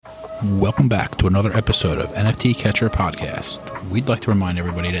Welcome back to another episode of NFT Catcher Podcast. We'd like to remind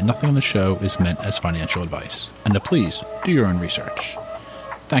everybody that nothing on the show is meant as financial advice, and to please do your own research.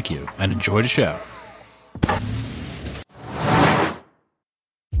 Thank you, and enjoy the show.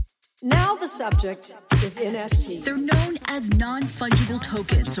 Now the subject is NFTs. They're known as non-fungible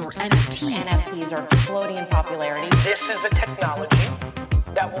tokens, or NFTs. NFTs are exploding in popularity. This is a technology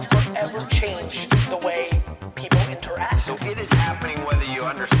that will forever change the way people interact. So it is happening whether you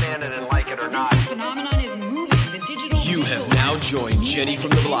understand it and like it or not. This phenomenon is moving. The digital. You have now joined Jenny from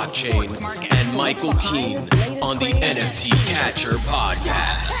the blockchain and Michael Keene on the NFT Catcher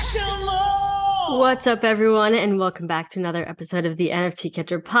Podcast. What's up, everyone, and welcome back to another episode of the NFT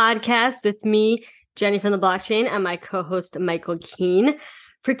Catcher Podcast with me, Jenny from the blockchain, and my co-host, Michael Keene.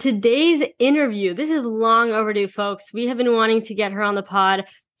 For today's interview, this is long overdue, folks. We have been wanting to get her on the pod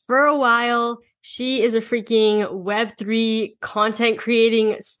for a while. She is a freaking Web3 content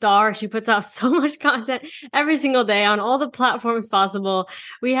creating star. She puts out so much content every single day on all the platforms possible.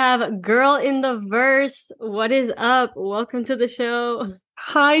 We have GIRLintheVERSE. What is up? Welcome to the show.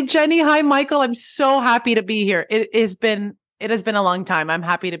 Hi, Jenny. Hi, Michael. I'm so happy to be here. It has been a long time. I'm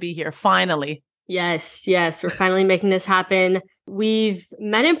happy to be here. Finally. Yes. We're finally making this happen. We've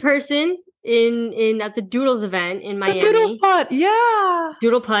met in person at the Doodles event in Miami. The Doodles Putt, yeah.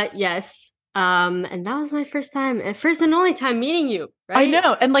 Doodle Putt, yes. And that was my first and only time meeting you, right? I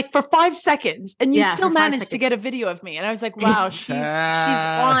know. And like for 5 seconons, and you still managed 5 seconds to get a video of me. And I was like, wow, she's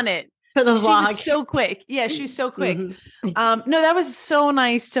on it. For the vlog. She's so quick. Yeah, she's so quick. Mm-hmm. No, that was so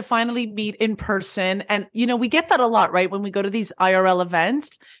nice to finally meet in person. And, we get that a lot, right? When we go to these IRL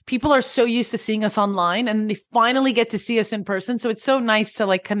events, people are so used to seeing us online and they finally get to see us in person. So it's so nice to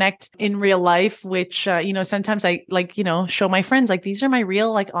like connect in real life, which, sometimes I like, show my friends, like, these are my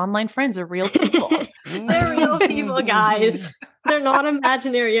real, like online friends. They're real people. They're real people, guys. They're not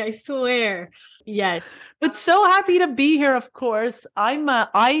imaginary, I swear. Yes. But so happy to be here, of course. I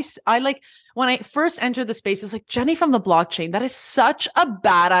like when I first entered the space, it was like Jenny from the blockchain. That is such a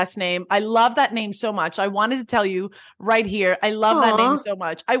badass name. I love that name so much. I wanted to tell you right here. I love that name so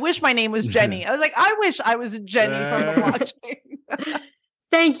much. I wish my name was Jenny. I was like, I wish I was Jenny from the blockchain.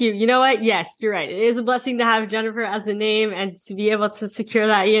 Thank you. You know what? Yes, you're right. It is a blessing to have Jennifer as the name and to be able to secure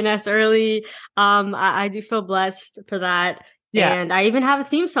that ENS early. I do feel blessed for that. Yeah. And I even have a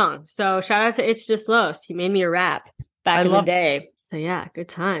theme song. So shout out to It's Just Los. He made me a rap back in the day. So yeah, good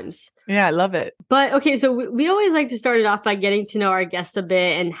times. Yeah, I love it. But okay, so we always like to start it off by getting to know our guest a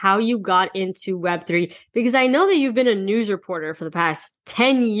bit and how you got into Web3, because I know that you've been a news reporter for the past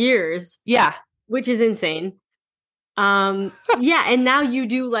 10 years. Yeah. Which is insane. Yeah, and now you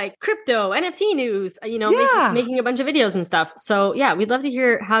do like crypto, NFT news, making a bunch of videos and stuff. So yeah, we'd love to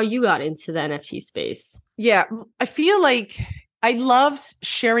hear how you got into the NFT space. Yeah, I feel like I love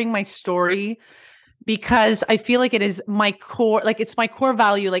sharing my story because I feel like it is my core, like it's my core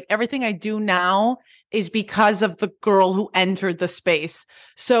value. Like everything I do now is because of the girl who entered the space.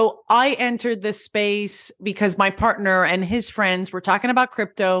 So I entered this space because my partner and his friends were talking about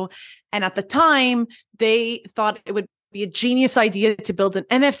crypto. And at the time, they thought it would be a genius idea to build an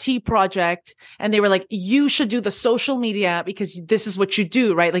NFT project. And they were like, you should do the social media because this is what you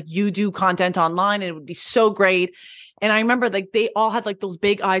do, right? Like you do content online and it would be so great. And I remember like they all had like those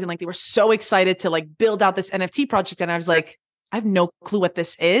big eyes and like they were so excited to like build out this NFT project. And I was like, I have no clue what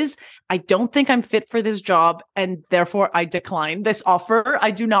this is. I don't think I'm fit for this job. And therefore I declined this offer.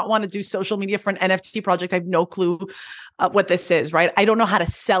 I do not want to do social media for an NFT project. I have no clue what this is, right? I don't know how to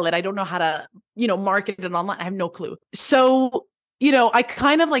sell it. I don't know how to, market it online. I have no clue. So, I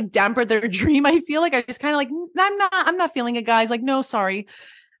kind of like dampened their dream. I feel like I just kind of like, I'm not feeling it, guys. Like, no, sorry.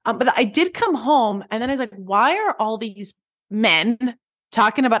 But I did come home and then I was like, why are all these men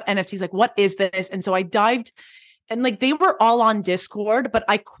talking about NFTs? Like, what is this? And so I dived and like they were all on Discord, but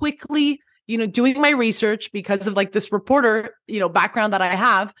I quickly, doing my research because of like this reporter, background that I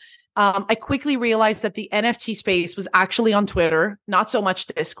have, I quickly realized that the NFT space was actually on Twitter, not so much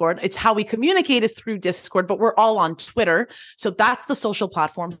Discord. It's how we communicate is through Discord, but we're all on Twitter. So that's the social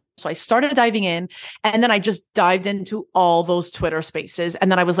platform. So I started diving in and then I just dived into all those Twitter spaces.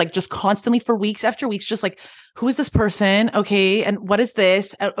 And then I was like, just constantly for weeks after weeks, just like, who is this person? Okay. And what is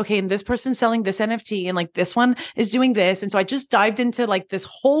this? Okay. And this person's selling this NFT and like this one is doing this. And so I just dived into like this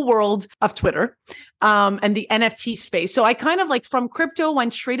whole world of Twitter, and the NFT space. So I kind of like from crypto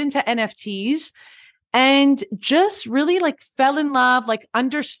went straight into NFTs and just really like fell in love, like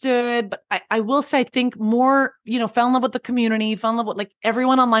understood. But I will say, I think more, fell in love with the community, fell in love with like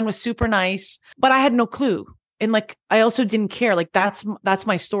everyone online was super nice, but I had no clue. And like, I also didn't care. Like, that's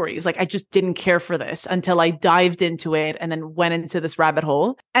my story. It's like, I just didn't care for this until I dived into it and then went into this rabbit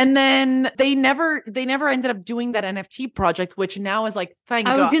hole. And then they never ended up doing that NFT project, which now is like, thank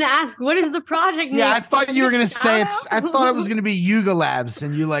God. I was going to ask, what is the project name? Yeah, I thought you were going to say I thought it was going to be Yuga Labs,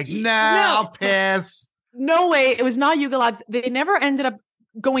 and you're like, nah, No. I'll pass. No way. It was not Yuga Labs. They never ended up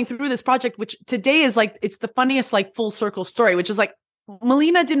going through this project, which today is like, it's the funniest, like, full circle story, which is like,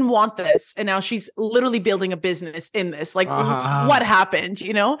 Melina didn't want this, and now she's literally building a business in this. Like, what happened,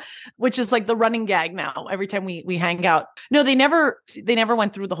 which is like the running gag now every time we hang out. No, they never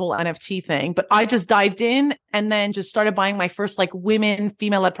went through the whole NFT thing, but I just dived in and then just started buying my first like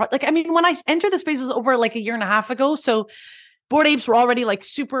female-led product. Like, I mean, when I entered the space was over like a year and a half ago. So Bored Apes were already like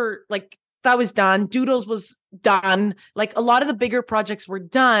super, like, that was done. Doodles was done. Like, a lot of the bigger projects were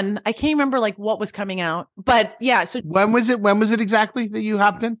done. I can't remember like what was coming out, but yeah. So when was it exactly that you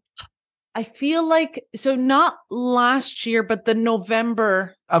hopped in? I feel like, so not last year, but the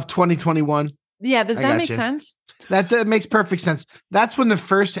November of 2021. Yeah. Does that make sense? That makes perfect sense. That's when the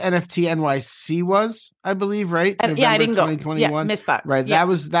first NFT NYC was, I believe, right? And, yeah, I didn't 2021. Go. Yeah, missed that. Right. Yeah.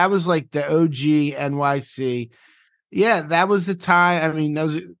 That was like the OG NYC. Yeah, that was the time. I mean, that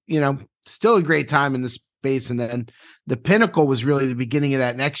was, still a great time in the space. And then the pinnacle was really the beginning of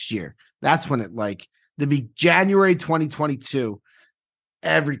that next year. That's when it January 2022,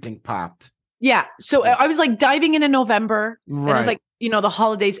 everything popped. Yeah. So I was like diving in November, right. And it was like, the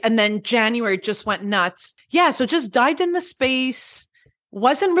holidays, and then January just went nuts. Yeah. So just dived in the space.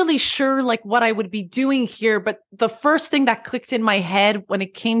 Wasn't really sure like what I would be doing here, but the first thing that clicked in my head when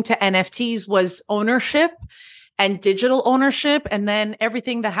it came to NFTs was ownership and digital ownership. And then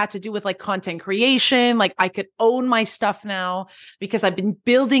everything that had to do with like content creation, like I could own my stuff now because I've been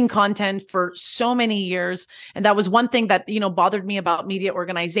building content for so many years. And that was one thing that, bothered me about media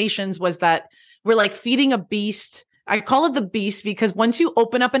organizations, was that we're like feeding a beast. I call it the beast because once you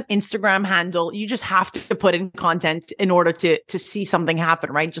open up an Instagram handle, you just have to put in content in order to see something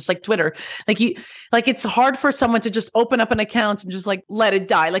happen, right? Just like Twitter. Like it's hard for someone to just open up an account and just like let it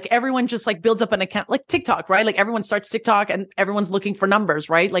die. Like everyone just like builds up an account, like TikTok, right? Like everyone starts TikTok and everyone's looking for numbers,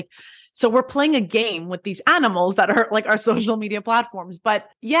 right? Like, so we're playing a game with these animals that are like our social media platforms. But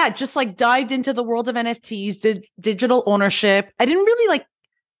yeah, just like dived into the world of NFTs, digital ownership. I didn't really like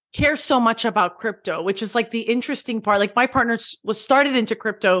care so much about crypto, which is like the interesting part. Like my partner was started into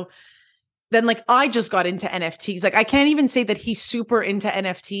crypto. Then like I just got into NFTs. Like I can't even say that he's super into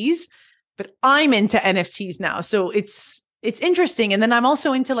NFTs, but I'm into NFTs now. So it's interesting. And then I'm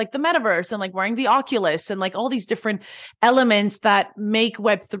also into like the metaverse and like wearing the Oculus and like all these different elements that make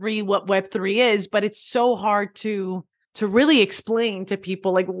Web3 what Web3 is. But it's so hard to really explain to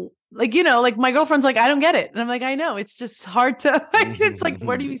people like my girlfriend's like, I don't get it. And I'm like, I know, it's just hard to, it's like,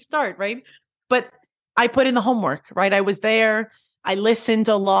 where do you start? Right. But I put in the homework, right? I was there. I listened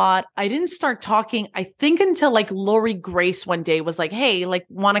a lot. I didn't start talking, I think, until like Lori Grace one day was like, hey, like,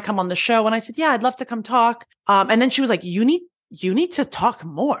 want to come on the show? And I said, yeah, I'd love to come talk. And then she was like, you need to talk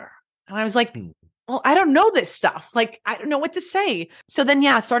more. And I was like, well, I don't know this stuff. Like, I don't know what to say. So then,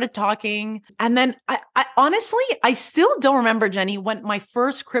 yeah, I started talking. And then I honestly, I still don't remember, Jenny, when my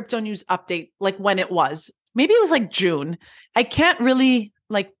first crypto news update, like when it was. Maybe it was like June. I can't really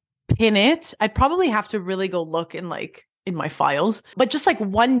like pin it. I'd probably have to really go look in my files. But just like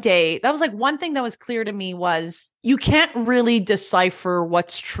one day, that was like one thing that was clear to me was you can't really decipher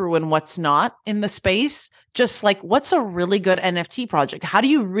what's true and what's not in the space. Just like, what's a really good NFT project? How do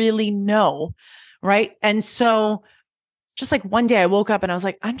you really know? Right. And so just like one day I woke up and I was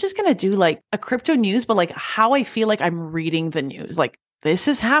like, I'm just going to do like a crypto news, but like how I feel like I'm reading the news. Like this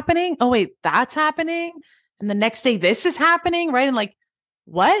is happening. Oh, wait, that's happening. And the next day this is happening. Right. And like,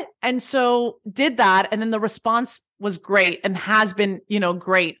 what? And so did that. And then the response was great and has been,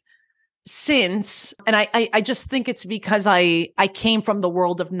 great since. And I just think it's because I came from the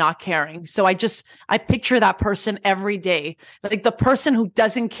world of not caring. So I picture that person every day, like the person who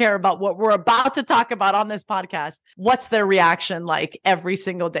doesn't care about what we're about to talk about on this podcast. What's their reaction like every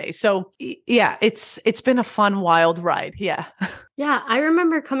single day? So yeah, it's been a fun, wild ride. Yeah. Yeah. I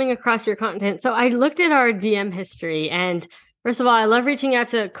remember coming across your content. So I looked at our DM history, and first of all, I love reaching out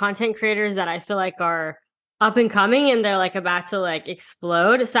to content creators that I feel like are up and coming and they're like about to like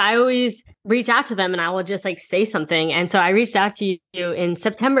explode. So I always reach out to them and I will just like say something. And so I reached out to you in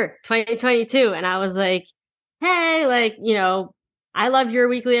September 2022 and I was like, hey, like, I love your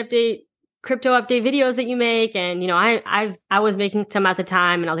weekly crypto update videos that you make. And, I was making some at the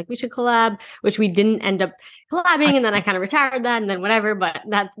time and I was like, we should collab, which we didn't end up collabing. And then I kind of retired that and then whatever, but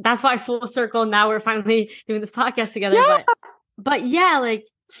that's why full circle. Now we're finally doing this podcast together. Yeah. But yeah, like,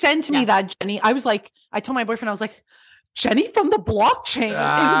 sent me that, Jenny, I was like, I told my boyfriend, I was like, Jenny from the blockchain is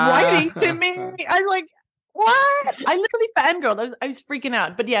writing to me. I was like, what? I literally fangirled. I was freaking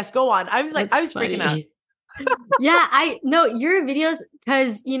out. But yes, go on. I was like, I was freaking out. Yeah, I know your videos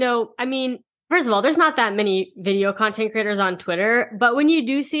because, I mean, first of all, there's not that many video content creators on Twitter, but when you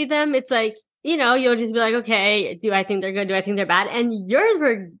do see them, it's like, you'll just be like, okay, do I think they're good? Do I think they're bad? And yours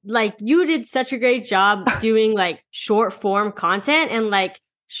were like, you did such a great job doing like short form content and like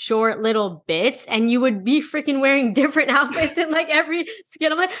short little bits, and you would be freaking wearing different outfits in like every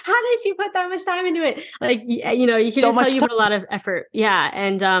skit. I'm like, how did she put that much time into it? Like, you can just tell you put a lot of effort. Yeah.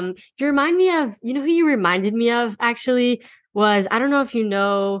 And you remind me of, who you reminded me of actually was, I don't know if you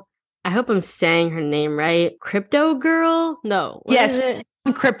know, I hope I'm saying her name right. Crypto Girl? No. Yes.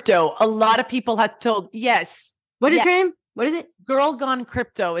 Crypto. A lot of people had told. Yes. What is her name? What is it? Girl Gone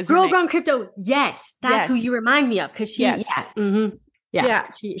Crypto is Girl Gone Crypto. Yes. That's who you remind me of. Cause she,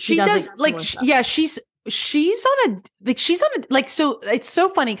 she does like she's on a so it's so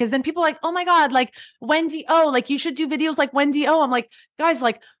funny because then people are like, oh my God, like Wendy O, like you should do videos like Wendy O. I'm like, guys,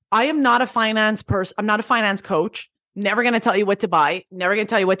 like I am not a finance person. I'm not a finance coach. Never going to tell you what to buy. Never going to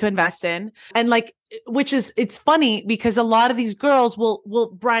tell you what to invest in. And like, it's funny because a lot of these girls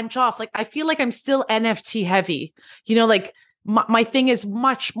will branch off. Like, I feel like I'm still NFT heavy, like my thing is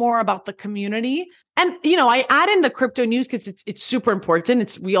much more about the community. And, I add in the crypto news because it's super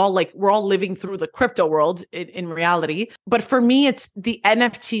important. We're all living through the crypto world in reality. But for me, it's the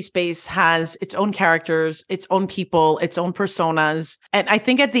NFT space has its own characters, its own people, its own personas. And I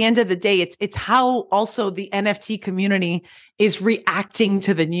think at the end of the day, it's how also the NFT community is reacting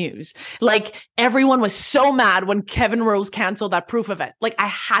to the news. Like everyone was so mad when Kevin Rose canceled that proof event. Like I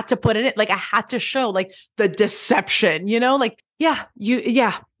had to put in it, like I had to show like the deception,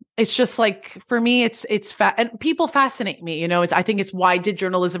 It's just like, for me, it's and people fascinate me, I think it's why I did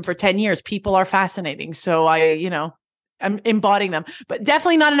journalism for 10 years. People are fascinating. So I'm embodying them, but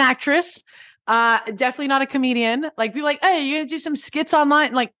definitely not an actress. Definitely not a comedian. Like people like, hey, you're going to do some skits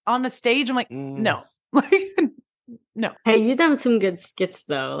online, like on the stage. I'm like, no, no. Hey, you done some good skits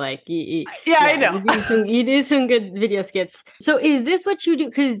though. Like, I know. You do some good video skits. So is this what you do?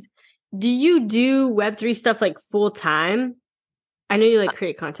 Cause do you do Web3 stuff like full time? I know you like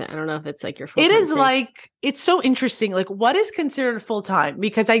create content. I don't know if it's like your full time. It is thing. like, it's so interesting. Like what is considered full time?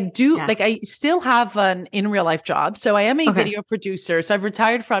 Because I do I still have an in real life job. So I am a video producer. So I've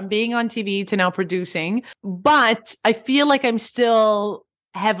retired from being on TV to now producing, but I feel like I'm still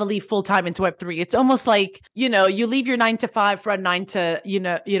heavily full time into Web3. It's almost like, you leave your 9 to 5 for a 9 to, you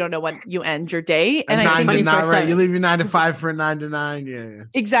don't know when you end your day. And 9 to 9, right? You leave your 9 to 5 for a 9 to 9. Yeah.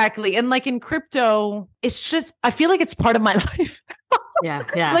 Exactly. And like in crypto, it's just, I feel like it's part of my life. Yeah.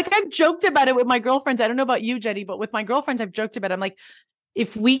 Like I've joked about it with my girlfriends. I don't know about you, Jenny, but with my girlfriends, I've joked about it. I'm like,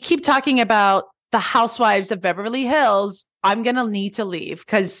 if we keep talking about the Housewives of Beverly Hills, I'm going to need to leave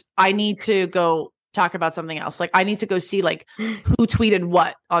because I need to go talk about something else. Like I need to go see like who tweeted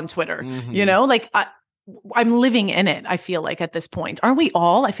what on Twitter, like I'm living in it. I feel like at this point, aren't we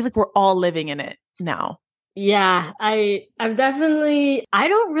all? I feel like we're all living in it now. Yeah, I'm definitely, I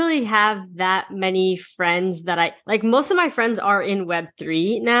don't really have that many friends that like most of my friends are in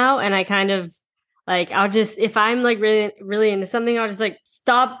Web3 now. And I kind of like, I'll just, if I'm like really, really into something, I'll just like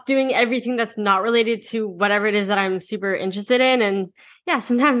stop doing everything that's not related to whatever it is that I'm super interested in. And yeah,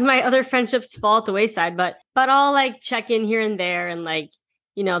 sometimes my other friendships fall at the wayside, but I'll like check in here and there and like,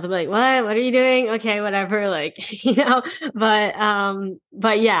 they'll be like, what are you doing? Okay, whatever. Like,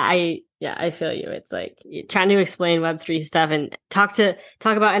 but yeah, I feel you. It's like trying to explain Web3 stuff and talk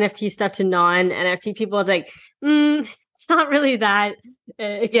about NFT stuff to non-NFT people. It's like, it's not really that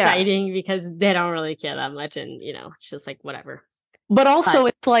exciting because they don't really care that much. And, it's just like, whatever. But also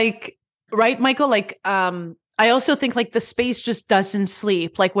it's like, right, Michael, like, I also think like the space just doesn't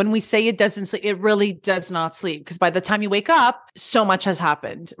sleep. Like when we say it doesn't sleep, it really does not sleep. Because by the time you wake up, so much has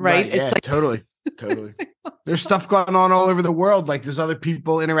happened, right? Yeah, it's like totally. There's stuff going on all over the world. Like there's other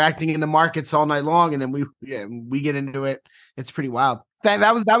people interacting in the markets all night long. And then we get into it. It's pretty wild.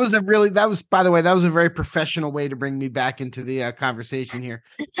 That was by the way, that was a very professional way to bring me back into the conversation here.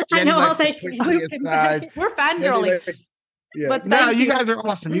 Jenny, I know. I was like, we're fangirling. Yeah. But no, you guys are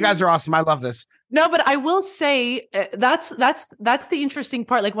awesome. You guys are awesome. I love this. No, but I will say that's the interesting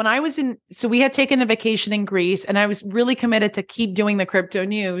part. Like when I was so we had taken a vacation in Greece and I was really committed to keep doing the crypto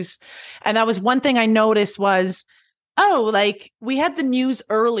news. And that was one thing I noticed was, like we had the news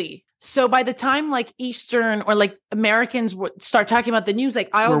early. So by the time like Eastern or like Americans would start talking about the news, like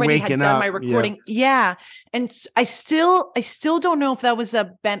I already had done my recording. Yeah. And I still don't know if that was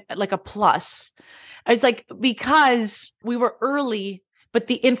like a plus. I was like, because we were early, but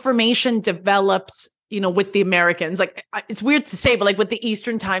the information developed, with the Americans. Like, it's weird to say, but like with the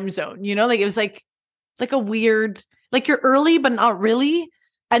Eastern time zone, like it was like a weird, like you're early, but not really.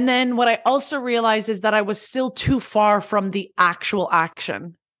 And then what I also realized is that I was still too far from the actual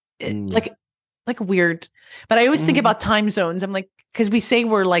action. Like weird. But I always think about time zones. I'm like, because we say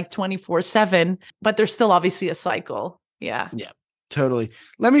we're like 24/7, but there's still obviously a cycle. Yeah. Yeah, totally.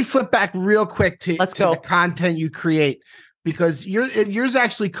 Let me flip back real quick to the content you create, because yours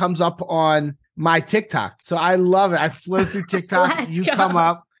actually comes up on my TikTok. So I love it. I flow through TikTok. You come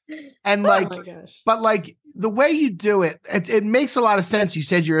up and like, but like the way you do it, it makes a lot of sense. You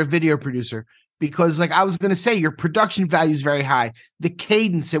said you're a video producer, because like I was going to say, your production value is very high. The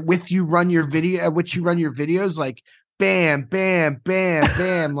cadence at which you run your videos, like bam, bam, bam,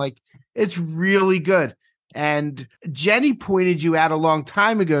 bam, like it's really good. And Jenny pointed you out a long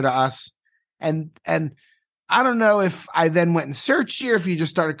time ago to us. And I don't know if I then went and searched you, if you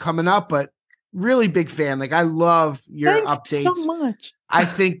just started coming up, but really big fan. Like I love your updates. Thanks so much. I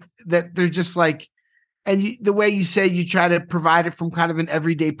think that they're just like, and the way you say you try to provide it from kind of an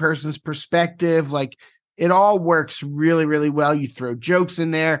everyday person's perspective, like it all works really, really well. You throw jokes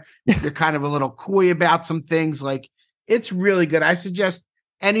in there. You're kind of a little coy about some things. Like it's really good. I suggest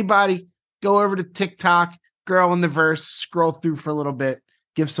anybody go over to TikTok, GIRLintheVERSE, scroll through for a little bit,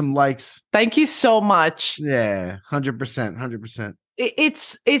 give some likes. Thank you so much. Yeah, 100%.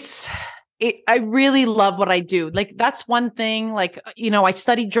 I really love what I do. Like, that's one thing. Like, I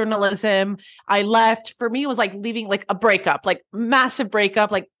studied journalism. I left. For me, it was like leaving, like a breakup, like massive breakup.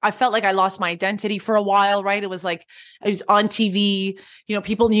 Like, I felt like I lost my identity for a while, right? It was like, I was on TV,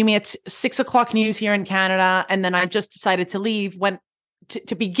 people knew me at 6 o'clock news here in Canada. And then I just decided to leave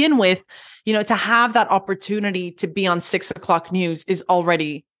to begin with, to have that opportunity to be on 6 o'clock news is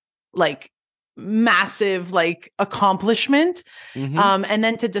already like massive like accomplishment. And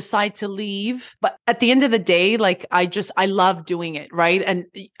then to decide to leave, but at the end of the day, like I love doing it, right? And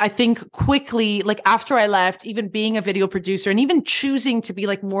I think quickly, like after I left, even being a video producer and even choosing to be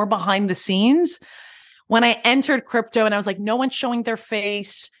like more behind the scenes, when I entered crypto and I was like, no one's showing their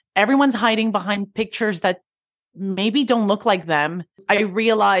face, everyone's hiding behind pictures that maybe don't look like them, I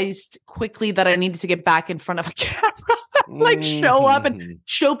realized quickly that I needed to get back in front of a camera, like show up and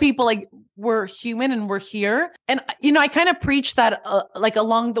show people like we're human and we're here. And, I kind of preached that like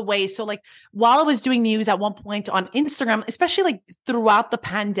along the way. So like while I was doing news at one point on Instagram, especially like throughout the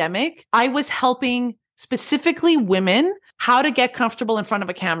pandemic, I was helping specifically women how to get comfortable in front of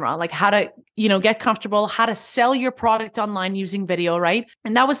a camera, like how to, get comfortable, how to sell your product online using video, right?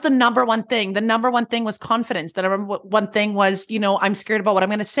 And that was the number one thing. The number one thing was confidence. Then I remember one thing was, I'm scared about what I'm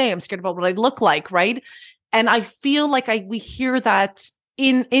going to say. I'm scared about what I look like, right? And I feel like we hear that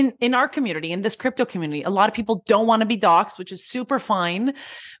in our community, in this crypto community. A lot of people don't want to be doxxed, which is super fine.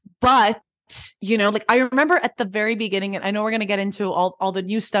 But like I remember at the very beginning, and I know we're going to get into all the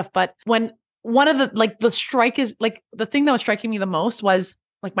new stuff, but when one of the, like the strike is like the thing that was striking me the most was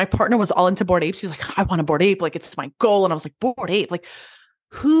like my partner was all into Bored Apes. She's like, I want a Bored Ape. Like it's my goal. And I was like, Bored Ape, like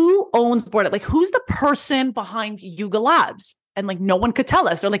who owns Bored Ape? Like who's the person behind Yuga Labs? And like, no one could tell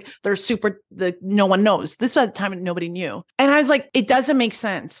us. They're like, no one knows. This was at the time and nobody knew. And I was like, it doesn't make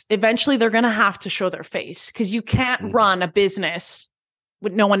sense. Eventually they're going to have to show their face because you can't run a business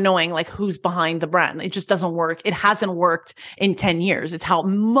with no one knowing like who's behind the brand. It just doesn't work. It hasn't worked in 10 years. It's how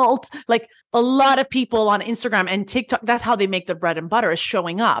like a lot of people on Instagram and TikTok, that's how they make their bread and butter, is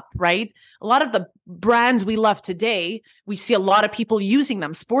showing up, right? A lot of the brands we love today, we see a lot of people using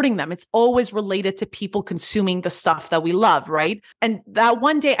them, sporting them. It's always related to people consuming the stuff that we love, right? And that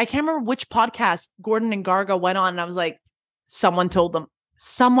one day, I can't remember which podcast Gordon and Garga went on. And I was like, someone told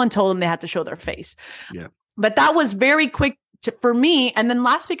them they had to show their face. Yeah. But that was very quick for me. And then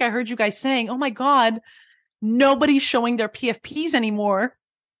last week I heard you guys saying, oh my God, nobody's showing their PFPs anymore.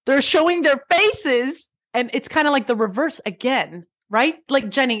 They're showing their faces. And it's kind of like the reverse again, right? Like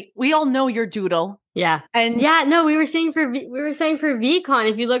Jenny, we all know your doodle. Yeah. And yeah, no, we were saying for VCon,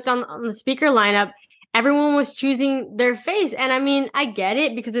 if you looked on the speaker lineup, everyone was choosing their face. And I mean, I get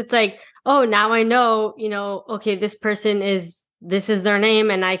it because it's like, oh, now I know, okay, this is their name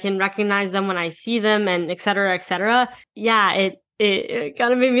and I can recognize them when I see them and et cetera, et cetera. Yeah, it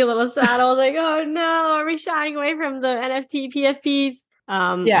kind of made me a little sad. I was like, oh no, are we shying away from the NFT PFPs?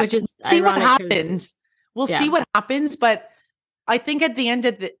 Which is see what happens. We'll see what happens. But I think at the end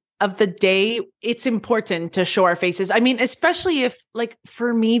of the day, it's important to show our faces. I mean, especially if like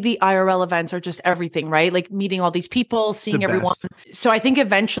for me, the IRL events are just everything, right? Like meeting all these people, seeing everyone. So I think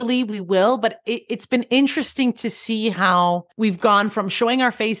eventually we will, but it's been interesting to see how we've gone from showing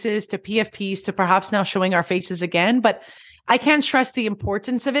our faces to PFPs to perhaps now showing our faces again. But I can't stress the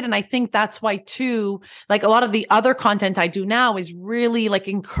importance of it. And I think that's why too, like a lot of the other content I do now is really like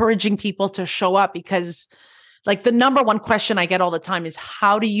encouraging people to show up, because like the number one question I get all the time is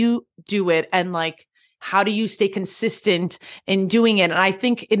how do you do it? And like, how do you stay consistent in doing it? And I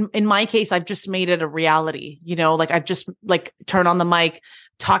think in my case, I've just made it a reality, you know, like I've just like turn on the mic,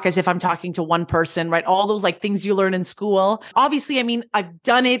 talk as if I'm talking to one person, right? All those like things you learn in school. Obviously, I mean, I've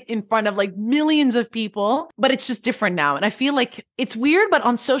done it in front of like millions of people, but it's just different now. And I feel like it's weird, but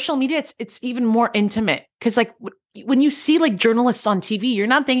on social media, it's even more intimate. Cause like when you see like journalists on TV, you're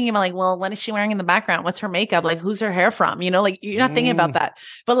not thinking about like, well, what is she wearing in the background? What's her makeup? Like, who's her hair from? You know, like you're not thinking about that,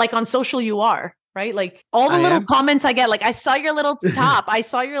 but like on social, you are. Right? Like all the little comments I get, like, I saw your little top. I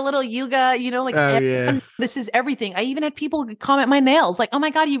saw your little Yuga, you know, like this is everything. I even had people comment my nails like, oh my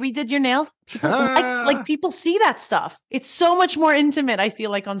God, you redid your nails. People, like people see that stuff. It's so much more intimate, I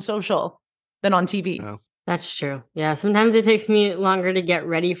feel like, on social than on TV. Oh. That's true. Yeah. Sometimes it takes me longer to get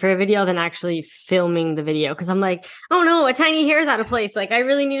ready for a video than actually filming the video. Cause I'm like, oh no, a tiny hair's out of place. Like I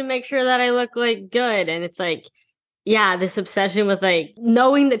really need to make sure that I look like good. And it's like, yeah, this obsession with like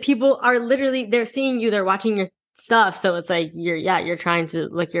knowing that people are literally, they're seeing you, they're watching your stuff. So it's like, you're trying to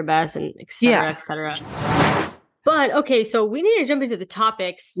look your best and et cetera, et cetera. But okay, so we need to jump into the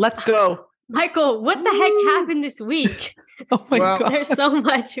topics. Let's go. Michael, what the heck happened this week? Oh my God. There's so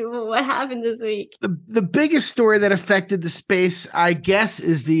much. What happened this week? The biggest story that affected the space, I guess,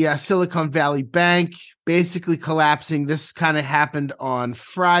 is the Silicon Valley Bank basically collapsing. This kind of happened on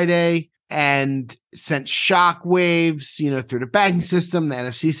Friday and sent shock waves, you know, through the banking system, the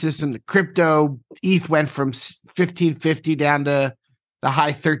NFC system, the crypto. ETH went from 1550 down to the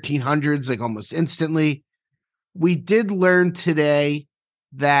high 1300s, like almost instantly. We did learn today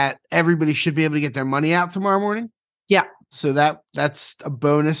that everybody should be able to get their money out tomorrow morning. Yeah. So that's a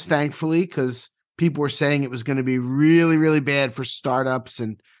bonus, thankfully, because people were saying it was going to be really, really bad for startups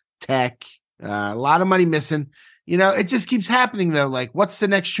and tech. A lot of money missing. You know, it just keeps happening, though. Like, what's the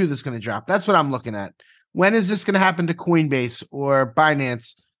next shoe that's going to drop? That's what I'm looking at. When is this going to happen to Coinbase or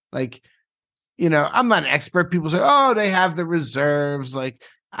Binance? Like, you know, I'm not an expert. People say, oh, they have the reserves. Like,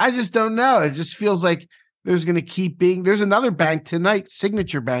 I just don't know. It just feels like there's going to keep being. There's another bank tonight,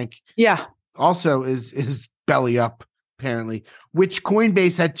 Signature Bank. Yeah. Also is belly up, apparently, which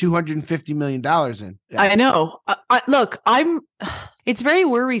Coinbase had $250 million in. Yeah. I know. Look, it's very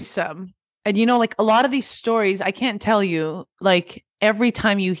worrisome. And, you know, like a lot of these stories, I can't tell you, like every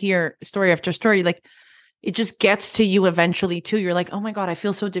time you hear story after story, like it just gets to you eventually too. You're like, oh my God, I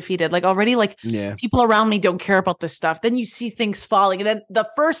feel so defeated. Like already, like people around me don't care about this stuff. Then you see things falling. And then the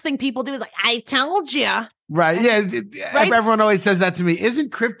first thing people do is like, I told you. Right. Yeah. Right? Everyone always says that to me.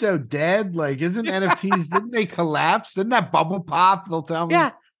 Isn't crypto dead? Like, isn't NFTs, didn't they collapse? Didn't that bubble pop? They'll tell me.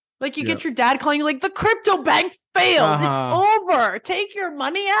 Yeah. Like you get your dad calling you like the crypto bank failed. It's over. Take your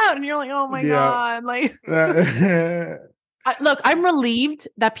money out. And you're like, oh my God. Like, look, I'm relieved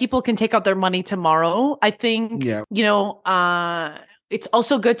that people can take out their money tomorrow. I think, you know, it's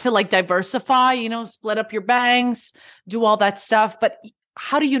also good to like diversify, you know, split up your banks, do all that stuff. But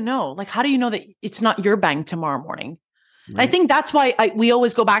how do you know? Like, how do you know that it's not your bank tomorrow morning? Right. I think that's why we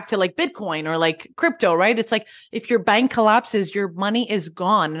always go back to like Bitcoin or like crypto, right? It's like if your bank collapses, your money is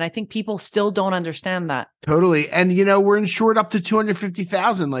gone. And I think people still don't understand that. Totally. And, you know, we're insured up to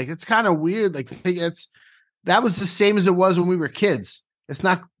 250,000. Like, it's kind of weird. Like, that was the same as it was when we were kids. It's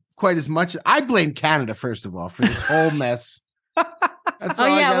not quite as much. I blame Canada, first of all, for this whole mess. That's all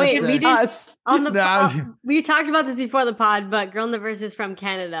wait, we did we talked about this before the pod, but GIRLintheVERSE is from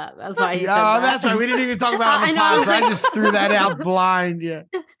Canada. That's why he said that. That's right. We didn't even talk about it on the pod, so I just threw that out blind. Yeah.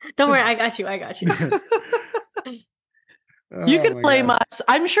 Don't worry, I got you. You can blame us.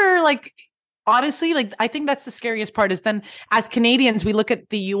 I'm sure, like, honestly, like, I think that's the scariest part is then as Canadians, we look at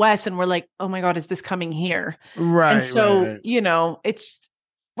the US and we're like, oh my God, is this coming here? Right. And so, you know,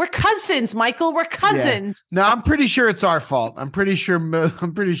 we're cousins, Michael. We're cousins. Yeah. No, I'm pretty sure it's our fault. I'm pretty sure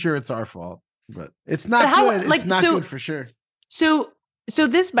it's our fault, but it's not good. It's not good for sure. So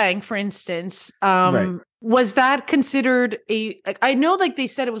this bank, for instance, was that considered I know, like they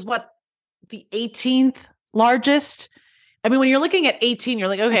said it was the 18th largest. I mean, when you're looking at 18, you're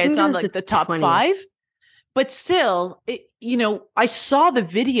like, okay, it's not like the top 20. 5, but still, you know, I saw the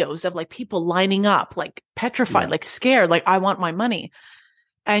videos of like people lining up, like petrified, like scared, like I want my money.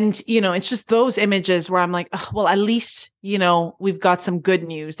 And, you know, it's just those images where I'm like, oh, well, at least, you know, we've got some good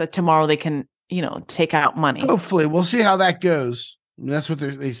news that tomorrow they can, you know, take out money. Hopefully. We'll see how that goes. I mean, that's what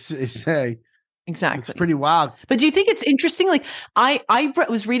they say. Exactly. It's pretty wild. But do you think it's interesting? Like I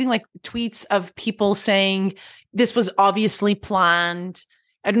was reading like tweets of people saying this was obviously planned.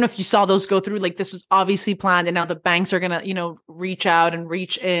 I don't know if you saw those go through, like this was obviously planned and now the banks are going to, reach out and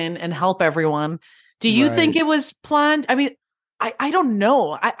reach in and help everyone. Do you think it was planned? I mean, I don't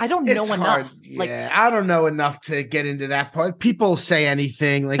know. I don't know enough. Hard. Yeah, I don't know enough to get into that part. People say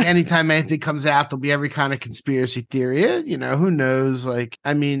anything. Like anytime anything comes out, there'll be every kind of conspiracy theory. Who knows? Like,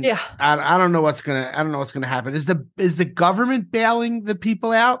 I mean, I don't know what's gonna happen. Is the government bailing the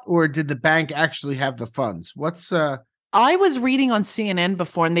people out, or did the bank actually have the funds? I was reading on CNN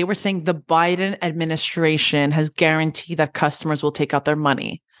before, and they were saying the Biden administration has guaranteed that customers will take out their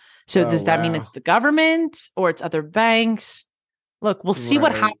money. So does that mean it's the government or it's other banks? Look, we'll see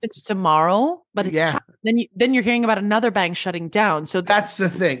what happens tomorrow, but it's time. Then you're hearing about another bank shutting down. So that's the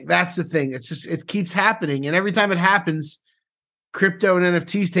thing. It's just, it keeps happening. And every time it happens, crypto and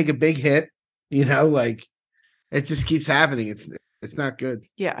NFTs take a big hit, like it just keeps happening. It's not good.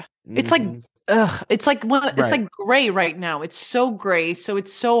 Yeah. It's like, it's like gray right now. It's so gray. So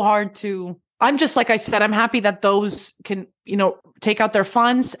it's so hard to, I'm just, like I said, I'm happy that those can, take out their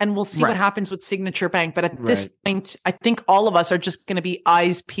funds, and we'll see what happens with Signature Bank. But at this point, I think all of us are just going to be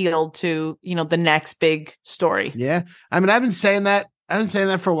eyes peeled to, the next big story. Yeah. I mean, I've been saying that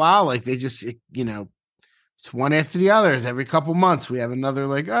for a while. Like they just, it's one after the other. Every couple months we have another,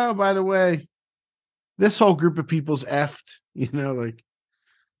 like, oh, by the way, this whole group of people's effed, like.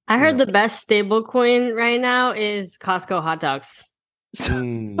 I heard the best stable coin right now is Costco hot dogs.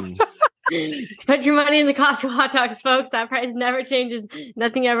 Put your money in the Costco hot dogs, folks. That price never changes.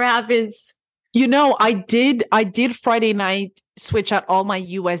 Nothing ever happens. I did Friday night switch out all my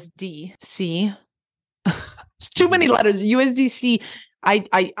USDC. It's too many letters. USDC.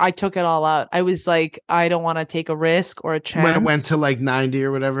 I took it all out. I was like, I don't want to take a risk or a chance. When it went to like 90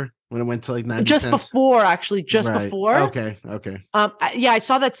 or whatever. When it went to like 90 just cents. Before, actually, before. Okay. I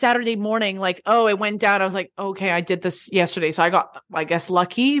saw that Saturday morning, like, oh, it went down. I was like, okay, I did this yesterday. So I got, I guess,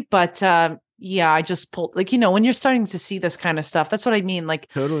 lucky. But I just pulled, like, when you're starting to see this kind of stuff, that's what I mean. Like,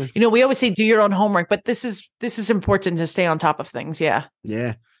 totally. We always say, do your own homework, but this is important to stay on top of things. Yeah.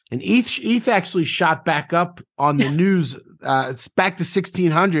 Yeah. And ETH actually shot back up on the news. It's back to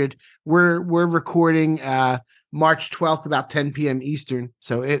 1600. We're recording March 12th, about 10 p.m. Eastern.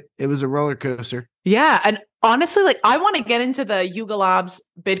 So it was a roller coaster. Yeah. And honestly, like, I want to get into the Yuga Labs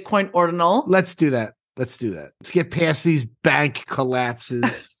Bitcoin Ordinal. Let's do that. Let's get past these bank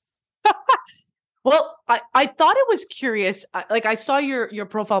collapses. Well, I thought it was curious. Like, I saw your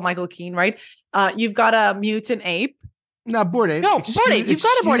profile, Michael Keane, right? You've got a mutant ape. No, Bored Ape. No, Bored Ape. You've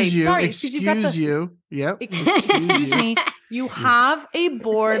got a Bored Ape. Sorry. Excuse you. Yep. Excuse me. You have a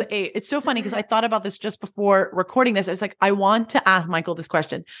Bored Ape. It's so funny because I thought about this just before recording this. I was like, I want to ask Michael this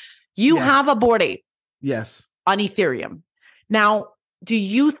question. You have a Bored Ape. Yes. On Ethereum. Now, do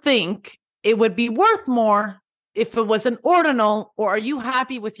you think it would be worth more if it was an ordinal, or are you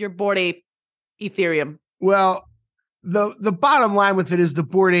happy with your Bored Ape Ethereum? Well, the bottom line with it is the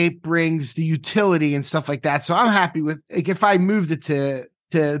Bored Ape brings the utility and stuff like that. So I'm happy with, like, if I moved it to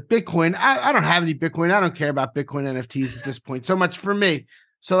Bitcoin, I don't have any Bitcoin. I don't care about Bitcoin NFTs at this point so much for me.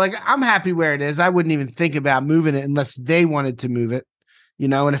 So, like, I'm happy where it is. I wouldn't even think about moving it unless they wanted to move it,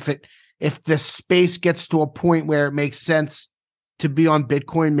 and if the space gets to a point where it makes sense to be on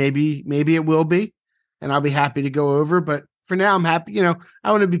Bitcoin, maybe it will be, and I'll be happy to go over. But for now, I'm happy.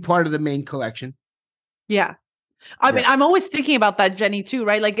 I want to be part of the main collection. Yeah. I mean, I'm always thinking about that, Jenny, too,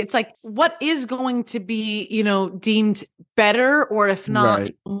 right? Like, it's like, what is going to be, deemed better, or if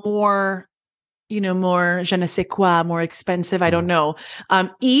not more, more je ne sais quoi, more expensive? I don't know.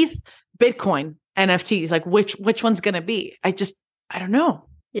 ETH, Bitcoin, NFTs, like which one's going to be? I don't know.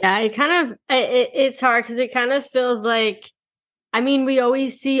 Yeah, it's hard because it kind of feels like, I mean, we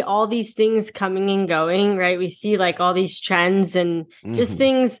always see all these things coming and going, right? We see like all these trends and just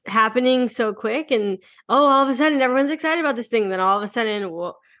things happening so quick. And all of a sudden, everyone's excited about this thing. Then all of a sudden,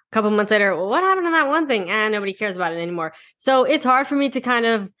 a couple months later, what happened to that one thing? And nobody cares about it anymore. So it's hard for me to kind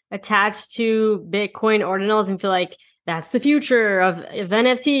of attach to Bitcoin ordinals and feel like that's the future of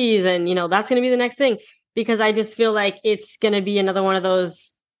NFTs. And, that's going to be the next thing, because I just feel like it's going to be another one of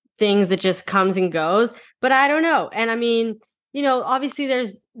those things that just comes and goes. But I don't know. And I mean, obviously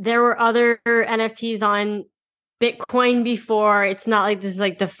there were other NFTs on Bitcoin before. It's not like this is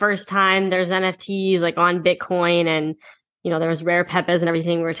like the first time there's NFTs like on Bitcoin, and, there was rare Peppers and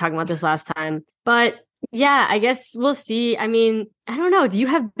everything. We were talking about this last time, but yeah, I guess we'll see. I mean, I don't know. Do you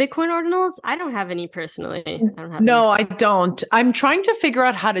have Bitcoin ordinals? I don't have any personally. I don't. I'm trying to figure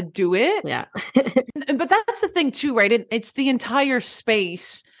out how to do it. Yeah. But that's the thing too, right? It's the entire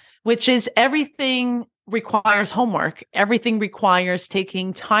space, which is everything requires homework. Everything requires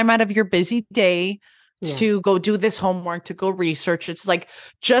taking time out of your busy day to go do this homework, to go research. It's like,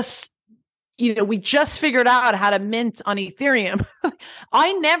 just, we just figured out how to mint on Ethereum.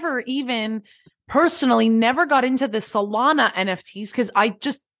 I never even personally never got into the Solana NFTs because I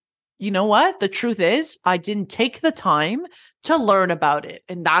just, you know what? The truth is I didn't take the time to learn about it.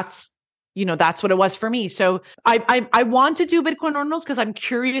 And that's what it was for me. So I want to do Bitcoin Ordinals because I'm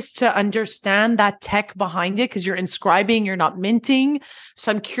curious to understand that tech behind it, because you're inscribing, you're not minting.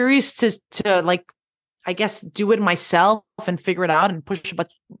 So I'm curious to like, I guess, do it myself and figure it out and push a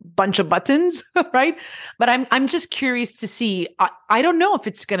bunch of buttons, right? But I'm just curious to see. I don't know if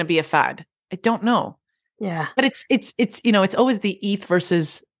it's going to be a fad. I don't know. Yeah. But it's always the ETH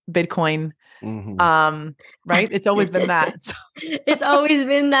versus Bitcoin. Right? It's always been that. So. It's always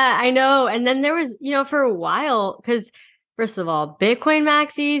been that. I know. And then there was, for a while, because first of all, Bitcoin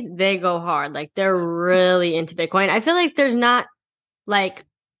maxis, they go hard. Like, they're really into Bitcoin. I feel like there's not, like,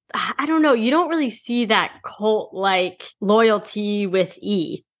 I don't know, you don't really see that cult like loyalty with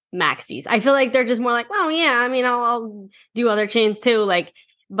ETH maxis. I feel like they're just more like, well, yeah, I mean, I'll do other chains too. Like,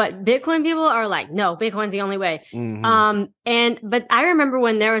 but Bitcoin people are like, no, Bitcoin's the only way. But I remember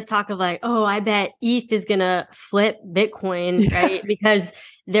when there was talk of like, oh, I bet ETH is gonna flip Bitcoin, right? Because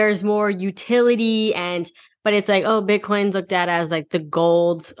there's more utility, but it's like, oh, Bitcoin's looked at as like the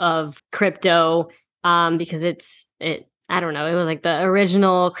gold of crypto, because I don't know, it was like the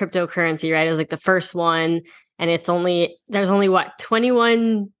original cryptocurrency, right? It was like the first one, and there's only what,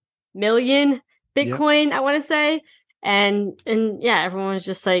 21 million Bitcoin, I want to say. And yeah, everyone was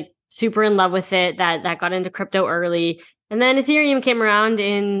just like super in love with it, that got into crypto early. And then Ethereum came around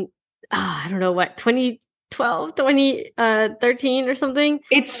in, I don't know what, 2012, 2013 or something.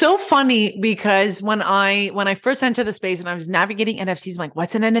 It's so funny because when I first entered the space and I was navigating NFTs, I'm like,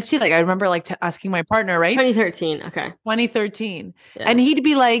 what's an NFT? Like, I remember like asking my partner, right? 2013. Okay. 2013. Yeah. And he'd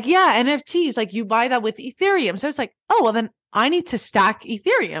be like, yeah, NFTs, like you buy that with Ethereum. So it's like, oh, well then I need to stack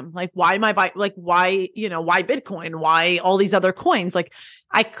Ethereum. Like, why am I buying, like, why Bitcoin? Why all these other coins? Like,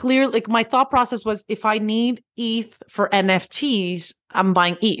 my thought process was, if I need ETH for NFTs, I'm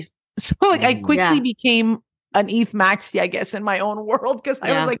buying ETH. So like, I quickly became an ETH maxi, I guess, in my own world, because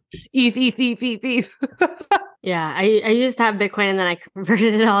I was like, ETH. Yeah, I used to have Bitcoin, and then I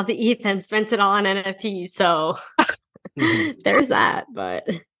converted it all to ETH and spent it all on NFTs. So there's that. But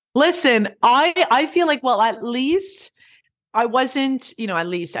listen, I feel like, well, at least I wasn't, at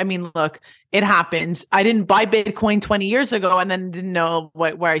least, I mean, look, it happens. I didn't buy Bitcoin 20 years ago and then didn't know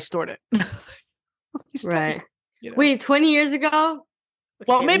where I stored it. Right. Wait, 20 years ago?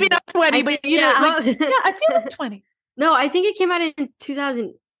 Well, maybe not 20, but I feel like 20. No, I think it came out in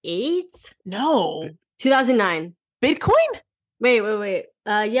 2008. No. 2009. Bitcoin? Wait.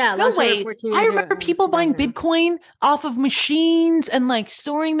 Yeah. No, wait. I remember people buying Bitcoin off of machines and like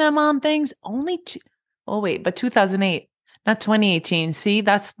storing them on things. But 2008. Not 2018. See,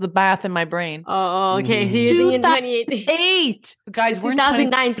 that's the math in my brain. Oh, okay. So you're thinking 2018. Guys, we're in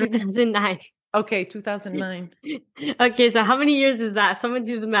 2009. Okay, 2009. Okay, so how many years is that? Someone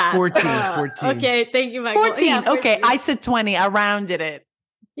do the math. 14. Okay, thank you, Michael. 14. Yeah, 14. Okay, I said 20. I rounded it.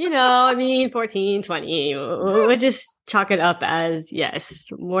 14, 20. We'll just chalk it up as, yes,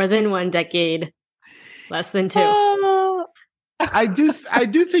 more than 1 decade, less than 2. I do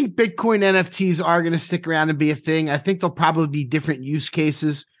think Bitcoin NFTs are going to stick around and be a thing. I think there'll probably be different use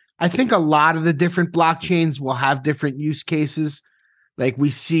cases. I think a lot of the different blockchains will have different use cases. Like, we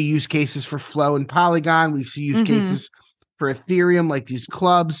see use cases for Flow and Polygon. We see use cases for Ethereum, like these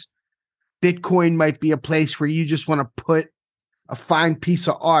clubs. Bitcoin might be a place where you just want to put a fine piece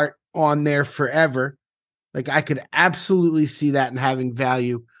of art on there forever. Like, I could absolutely see that and having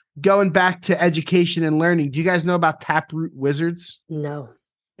value. Going back to education and learning, do you guys know about Taproot Wizards? No.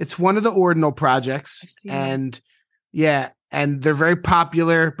 It's one of the ordinal projects, and they're very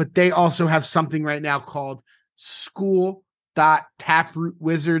popular, but they also have something right now called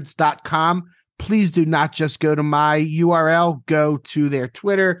school.taprootwizards.com. Please do not just go to my URL, go to their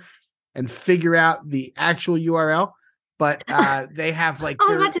Twitter and figure out the actual URL. But they have like.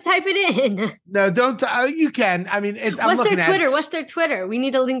 I'm about to type it in. No, don't. You can. I mean, what's their Twitter? What's their Twitter? We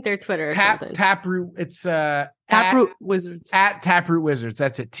need to link their Twitter. Or something. Taproot. It's Taproot Wizards. At Taproot Wizards.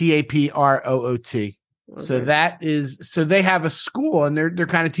 That's it. TAPROOT. Okay. So they have a school, and they're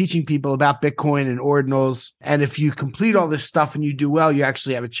kind of teaching people about Bitcoin and ordinals. And if you complete all this stuff and you do well, you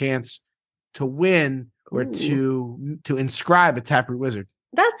actually have a chance to win or to inscribe a Taproot Wizard.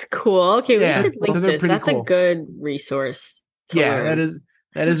 That's cool. Okay, we should link this. That's cool. A good resource. That is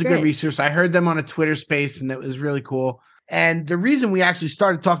a good resource. I heard them on a Twitter space, and that was really cool. And the reason we actually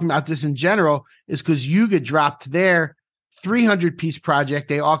started talking about this in general is because Yuga dropped their 300-piece project.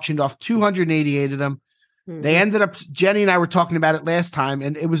 They auctioned off 288 of them They ended up, Jenny and I were talking about it last time,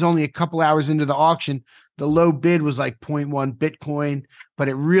 and it was only a couple hours into the auction. The low bid was like 0.1 Bitcoin, but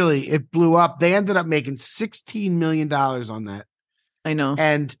it blew up. They ended up making $16 million on that. I know.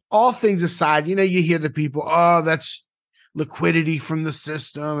 And all things aside, you hear the people, oh, that's liquidity from the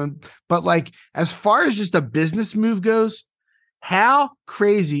system. But like, as far as just a business move goes, how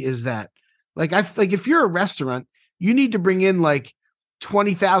crazy is that? Like, if you're a restaurant, you need to bring in like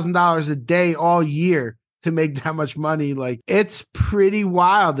 $20,000 a day all year to make that much money. Like, it's pretty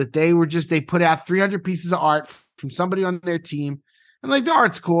wild that they put out 300 pieces of art from somebody on their team. And like, the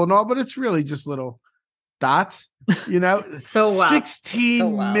art's cool and all, but it's really just little dots, So wild.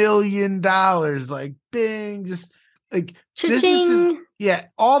 $16 million, like, bing, just like Cha-ching. businesses.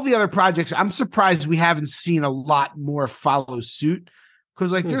 All the other projects, I'm surprised we haven't seen a lot more follow suit,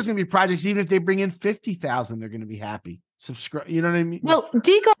 because like there's going to be projects, even if they bring in 50,000, they're going to be happy. Subscribe, you know what I mean? Well,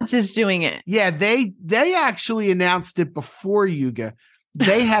 DGods is doing it. Yeah, they actually announced it before Yuga.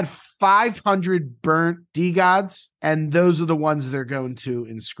 They had 500 burnt DGods, and those are the ones they're going to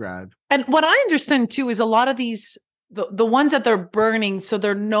inscribe. And what I understand too is a lot of these, the ones that they're burning, so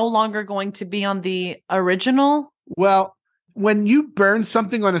they're no longer going to be on the original. Well, when you burn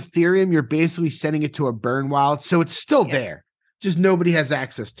something on Ethereum, you're basically sending it to a burn wallet, so it's still there. Just nobody has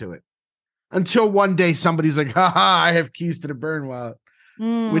access to it. Until one day somebody's like, haha, I have keys to the burn wallet,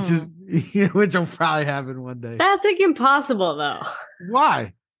 which will probably happen one day. That's like impossible though.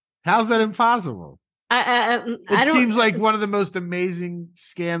 Why? How's that impossible? It seems like one of the most amazing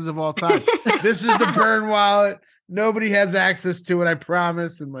scams of all time. This is the burn wallet. Nobody has access to it, I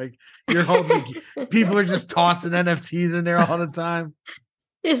promise. And like, you're holding, people are just tossing NFTs in there all the time.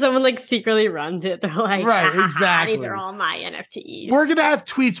 If someone like secretly runs it, they're like, right, exactly. These are all my NFTs. We're gonna have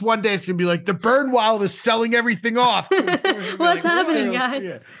tweets one day. It's gonna be like, the burn wallet is selling everything off. What's happening, guys?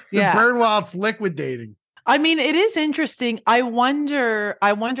 The burn wallet's liquidating. I mean, it is interesting. I wonder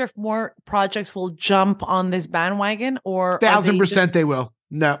if more projects will jump on this bandwagon, or 1,000% they will.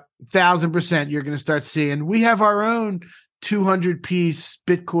 No, 1,000%. You're gonna start seeing, we have our own 200-piece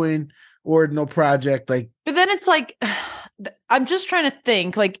Bitcoin ordinal project. Like, but then it's like, I'm just trying to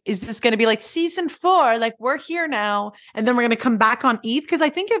think, like, is this going to be like season 4? Like, we're here now, and then we're going to come back on ETH? Because I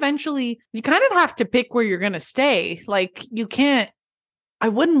think eventually you kind of have to pick where you're going to stay. Like, you can't, I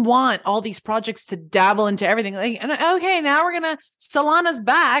wouldn't want all these projects to dabble into everything. Like, and okay, now Solana's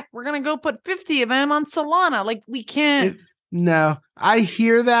back. We're going to go put 50 of them on Solana. Like, we can't. No, I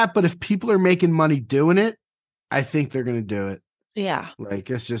hear that. But if people are making money doing it, I think they're going to do it. Yeah.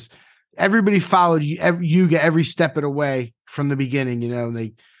 Like, it's just, everybody followed Yuga every step of the way from the beginning.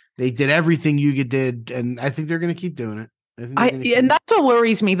 They did everything Yuga did, and I think they're going to keep doing it. And that's what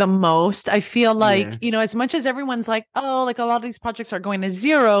worries me the most. I feel like, as much as everyone's like, oh, like a lot of these projects are going to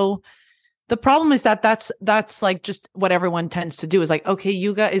zero, the problem is that that's like just what everyone tends to do is like, okay,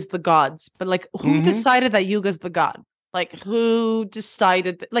 Yuga is the gods, but like, who decided that Yuga's the god? Like, who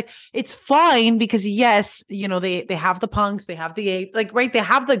decided like, it's fine because yes, they have the punks, they have the ape, like, right. They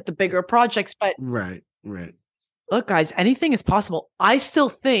have like the bigger projects, but right. Look, guys, anything is possible. I still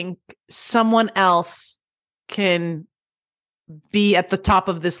think someone else can be at the top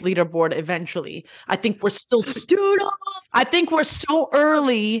of this leaderboard eventually. I think we're still I think we're so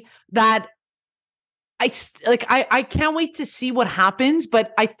early that I can't wait to see what happens,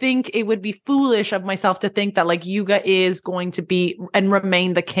 but I think it would be foolish of myself to think that like Yuga is going to be and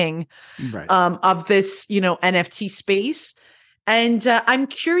remain the king of this, NFT space. And I'm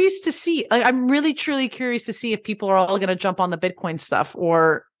curious to see, like, I'm really, truly curious to see if people are all going to jump on the Bitcoin stuff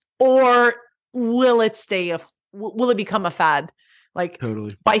or will it will it become a fad? Like,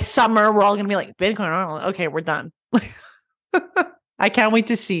 totally. By summer, we're all going to be like, Bitcoin, okay, we're done. I can't wait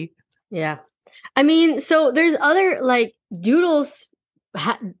to see. Yeah. I mean, so there's other like Doodles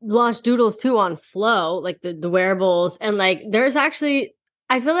launched Doodles too on Flow, like the wearables, and like there's actually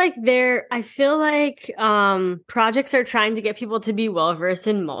I feel like projects are trying to get people to be well versed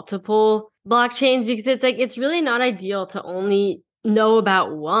in multiple blockchains because it's really not ideal to only know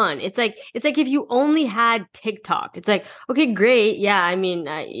about one. It's like if you only had TikTok, it's like, okay, great. Yeah. I mean,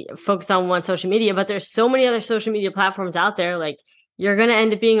 focus on one social media, but there's so many other social media platforms out there. Like, you're going to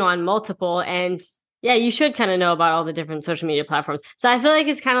end up being on multiple, and yeah, you should kind of know about all the different social media platforms. So I feel like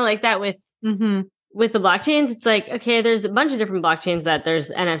it's kind of like that with the blockchains. It's like, okay, there's a bunch of different blockchains that there's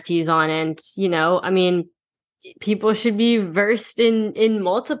NFTs on, and I mean, people should be versed in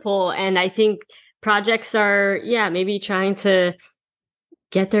multiple. And I think projects are, maybe trying to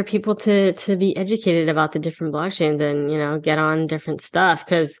get their people to be educated about the different blockchains and, get on different stuff.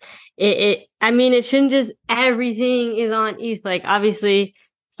 Cause it shouldn't just everything is on ETH. Like, obviously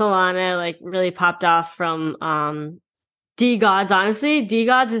Solana like really popped off from D-Gods. Honestly,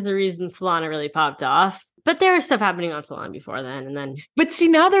 D-Gods is the reason Solana really popped off. But there was stuff happening on Solana before then, and then. But see,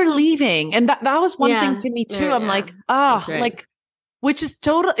 now they're leaving, and that was one thing to me too. I'm like, like, which is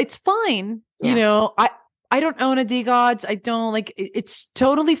total. It's fine, you know. I don't own a D-Gods. I don't like. It's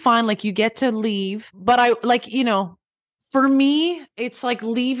totally fine. Like you get to leave, but I like, you know, for me, it's like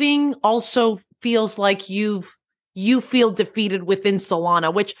leaving also feels like you feel defeated within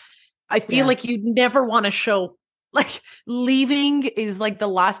Solana, which I feel like you never want to show. Like leaving is like the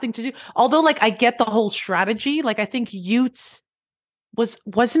last thing to do. Although like I get the whole strategy. Like I think Utes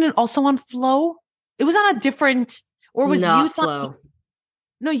wasn't it also on Flow? It was on a different, or was Utes on?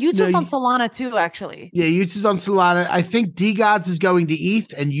 No, Utes was on Solana too, actually. Yeah, Utes is on Solana. I think D-Gods is going to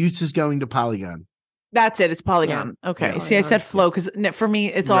ETH and Utes is going to Polygon. That's it. It's Polygon. Yeah. Okay. See, I said Flow because for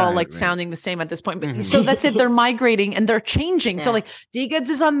me, it's all like sounding the same at this point. But so that's it. They're migrating and they're changing. So like D-Gods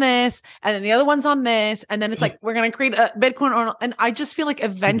is on this, and then the other one's on this, and then it's like we're gonna create a Bitcoin Ordinal. And I just feel like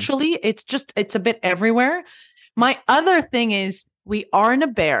eventually it's a bit everywhere. My other thing is we are in a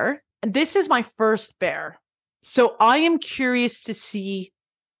bear, and this is my first bear. So I am curious to see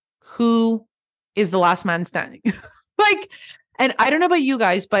who is the last man standing. Like, and I don't know about you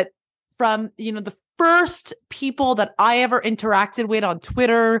guys, but from, you know, the first people that I ever interacted with on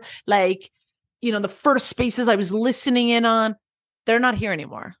Twitter, like, you know, the first spaces I was listening in on, they're not here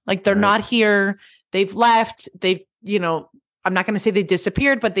anymore. Like they're not here. They've left. They've, you know, I'm not going to say they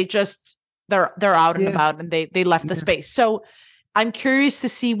disappeared, but they're out and about, and they left the space. So I'm curious to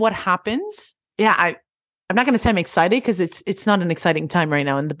see what happens. Yeah. I'm not going to say I'm excited because it's not an exciting time right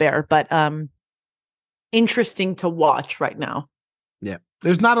now in the bear, but interesting to watch right now. Yeah.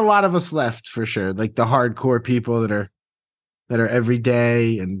 There's not a lot of us left for sure. Like the hardcore people that are every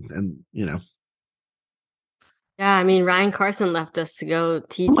day and you know. Yeah, I mean Ryan Carson left us to go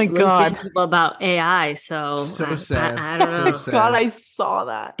teach LinkedIn people about AI. So sad. I don't know. So God, I saw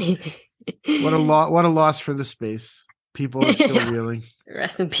that. What a loss for the space. People are still reeling.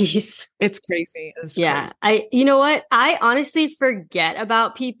 Rest in peace. It's crazy. Crazy. You know what? I honestly forget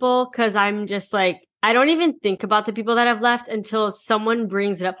about people because I'm just like, I don't even think about the people that have left until someone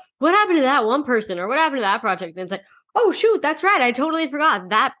brings it up. What happened to that one person, or what happened to that project? And it's like, oh shoot, that's right. I totally forgot.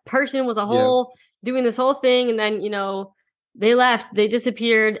 That person was doing this whole thing. And then, you know, they left, they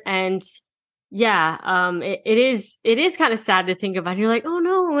disappeared. And it is kind of sad to think about. You're like, oh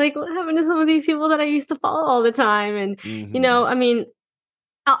no, like what happened to some of these people that I used to follow all the time? And, you know, I mean,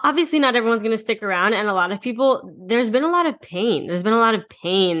 obviously not everyone's going to stick around. And a lot of people, there's been a lot of pain. There's been a lot of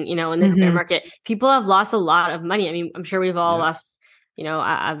pain, you know, in this bear market. People have lost a lot of money. I mean, I'm sure we've all lost, you know,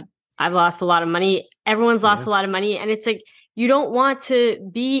 I've lost a lot of money. Everyone's lost a lot of money. And it's like, you don't want to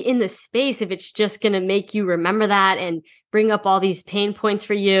be in the space if it's just going to make you remember that and bring up all these pain points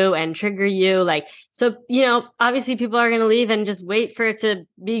for you and trigger you. Like, so, you know, obviously people are going to leave and just wait for it to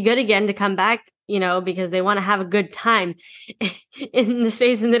be good again to come back, you know, because they want to have a good time in the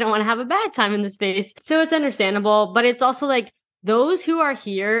space and they don't want to have a bad time in the space. So it's understandable, but it's also like those who are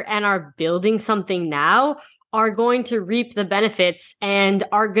here and are building something now are going to reap the benefits and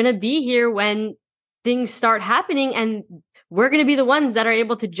are going to be here when things start happening, and we're going to be the ones that are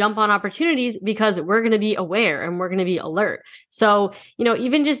able to jump on opportunities because we're going to be aware and we're going to be alert. So, you know,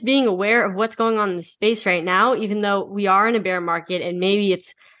 even just being aware of what's going on in the space right now, even though we are in a bear market and maybe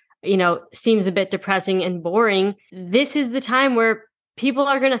it's, you know, seems a bit depressing and boring, this is the time where people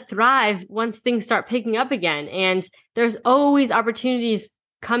are going to thrive once things start picking up again. And there's always opportunities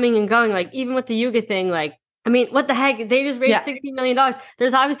coming and going. Like even with the Yuga thing, like, I mean, what the heck? They just raised $60 million.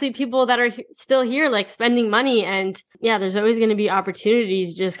 There's obviously people that are still here, like spending money. And there's always going to be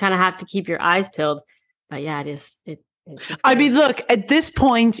opportunities. You just kind of have to keep your eyes peeled. But yeah, it's just I mean, look, at this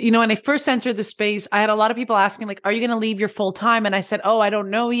point, you know, when I first entered the space, I had a lot of people ask me like, are you going to leave your full time? And I said, oh, I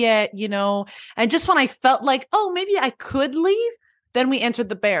don't know yet, you know, and just when I felt like, oh, maybe I could leave, then we entered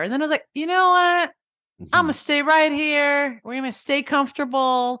the bear. And then I was like, you know what? I'm going to stay right here. We're going to stay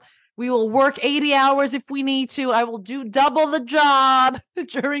comfortable. We will work 80 hours if we need to. I will do double the job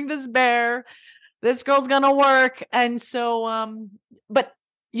during this bear. This girl's going to work. And so, but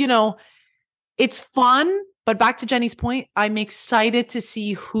you know, it's fun. But back to Jenny's point, I'm excited to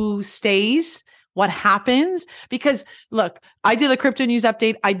see who stays, what happens, because look, I do the crypto news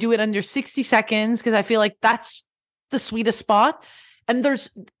update. I do it under 60 seconds because I feel like that's the sweetest spot. And there's,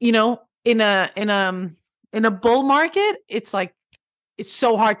 you know, in a bull market, it's like, it's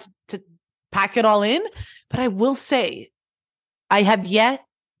so hard to pack it all in. But I will say, I have yet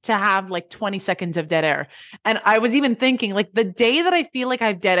to have like 20 seconds of dead air. And I was even thinking like the day that I feel like I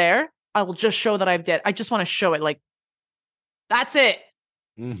have dead air, I will just show that I have dead. I just want to show it like, that's it.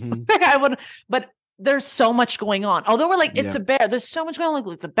 Mm-hmm. I would, but there's so much going on. Although we're like, it's a bear. There's so much going on,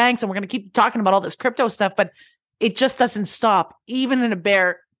 like the banks, and we're going to keep talking about all this crypto stuff, but it just doesn't stop. Even in a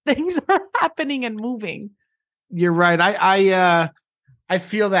bear, things are happening and moving. You're right. I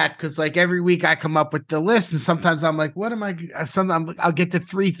feel that because like every week I come up with the list, and sometimes I'm like, what am I? Sometimes I'll get to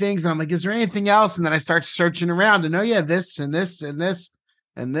 3 things, and I'm like, is there anything else? And then I start searching around, and this and this and this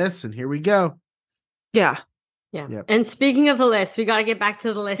and this, and here we go. Yeah. Yeah. Yep. And speaking of the list, we got to get back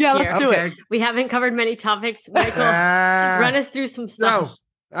to the list. Yeah, here. let's do it. We haven't covered many topics. Michael, run us through some stuff.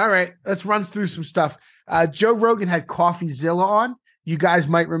 All right. Let's run through some stuff. Joe Rogan had CoffeeZilla on. You guys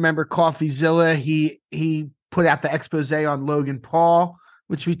might remember CoffeeZilla. He put out the expose on Logan Paul,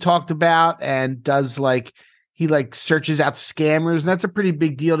 which we talked about, and does he searches out scammers. And that's a pretty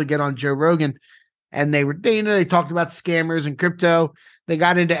big deal to get on Joe Rogan. And they talked about scammers and crypto. They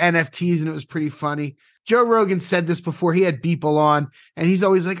got into NFTs, and it was pretty funny. Joe Rogan said this before. He had Beeple on, and he's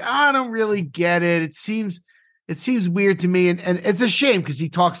always like, I don't really get it. It seems weird to me. And it's a shame because he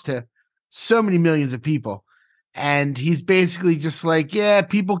talks to so many millions of people. And he's basically just like, yeah,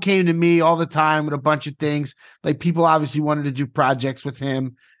 people came to me all the time with a bunch of things. Like people obviously wanted to do projects with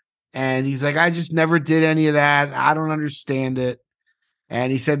him. And he's like, I just never did any of that. I don't understand it.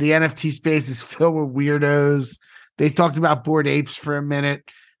 And he said the NFT space is filled with weirdos. They talked about Bored Apes for a minute.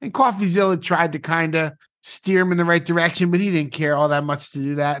 And CoffeeZilla tried to kind of steer him in the right direction, but he didn't care all that much to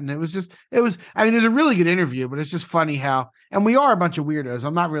do that. And it was a really good interview, but it's just funny how, and we are a bunch of weirdos.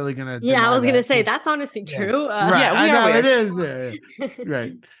 I'm not really going to. Yeah, I was going to say, that's honestly true. Right. Yeah, we are. It is.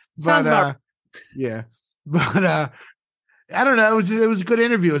 Right. Sounds about. Yeah. But, I don't know. It was a good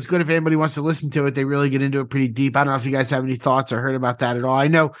interview. It's good if anybody wants to listen to it. They really get into it pretty deep. I don't know if you guys have any thoughts or heard about that at all. I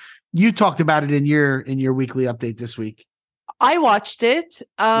know you talked about it in your weekly update this week. I watched it.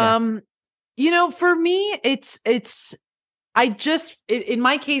 For me, in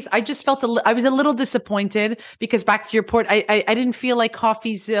my case, I just felt I was a little disappointed because back to your point, I didn't feel like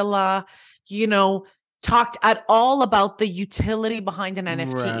CoffeeZilla, talked at all about the utility behind an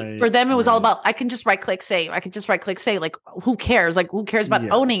NFT. Right, For them, it was all about, I can just right click save. Like, who cares? Like, who cares about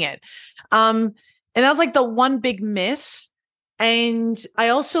owning it? And that was like the one big miss. And I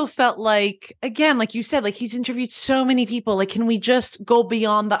also felt like, again, like you said, like he's interviewed so many people. Like, can we just go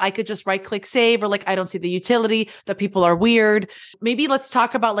beyond that? I could just right click save, or like, I don't see the utility, that people are weird. Maybe let's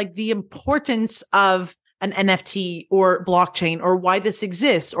talk about like the importance of an NFT or blockchain, or why this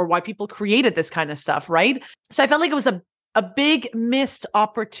exists, or why people created this kind of stuff. Right. So I felt like it was a big missed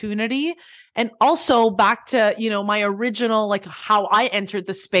opportunity. And also back to, my original, like how I entered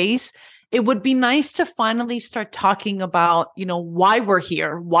the space. It would be nice to finally start talking about, why we're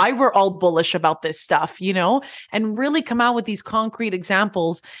here, why we're all bullish about this stuff, and really come out with these concrete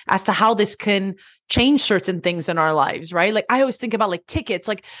examples as to how this can change certain things in our lives, right? Like I always think about like tickets,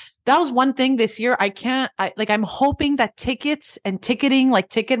 like that was one thing this year. I'm hoping that tickets and ticketing, like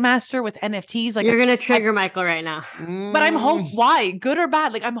Ticketmaster with NFTs, like you're going to trigger Michael right now. But why? Good or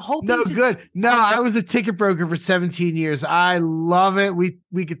bad? Like I'm hoping. No, good. No, I was a ticket broker for 17 years. I love it.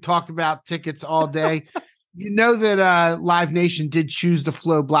 We could talk about tickets all day. You know that Live Nation did choose the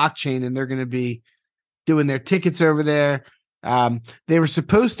Flow blockchain, and they're going to be doing their tickets over there. They were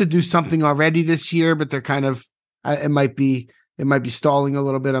supposed to do something already this year, but they're kind of it might be stalling a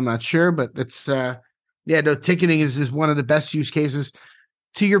little bit. I'm not sure, but it's ticketing is one of the best use cases.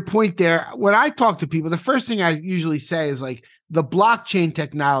 To your point there, when I talk to people, the first thing I usually say is like the blockchain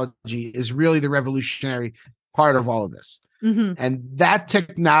technology is really the revolutionary part of all of this. Mm-hmm. And that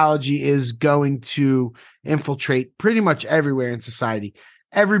technology is going to infiltrate pretty much everywhere in society.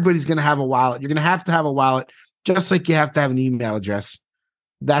 Everybody's going to have a wallet. You're going to have a wallet, just like you have to have an email address.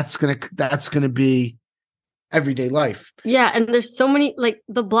 That's going to be everyday life. Yeah. And there's so many, like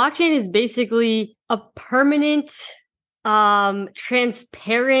the blockchain is basically a permanent,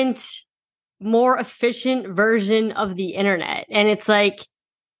 transparent, more efficient version of the internet. And it's like,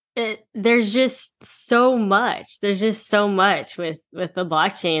 there's just so much. There's just so much with the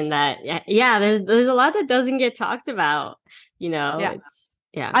blockchain that, there's a lot that doesn't get talked about, Yeah.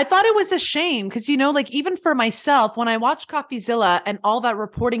 Yeah. I thought it was a shame because, like even for myself, when I watched CoffeeZilla and all that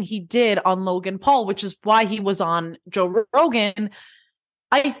reporting he did on Logan Paul, which is why he was on Joe Rogan,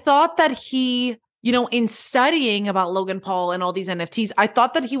 I thought that he, in studying about Logan Paul and all these NFTs, I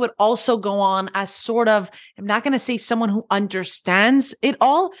thought that he would also go on as sort of, I'm not going to say someone who understands it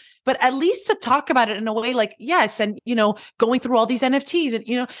all, but at least to talk about it in a way like, yes. And, going through all these NFTs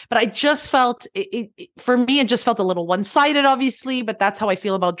and, but I just felt for me, it just felt a little one-sided, obviously, but that's how I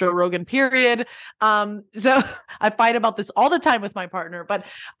feel about Joe Rogan, period. So I fight about this all the time with my partner, but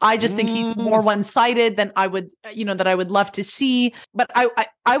I just think he's more one-sided than I would, that I would love to see. But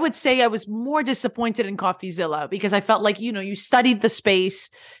I would say I was more disappointed in CoffeeZilla because I felt like, you studied the space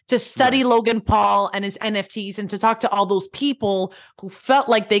to study Logan Paul and his NFTs and to talk to all those people who felt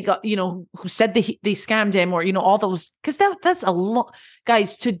like they got, who said they scammed him or, all those, because that's a lot,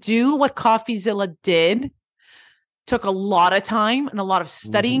 guys, to do what CoffeeZilla did took a lot of time and a lot of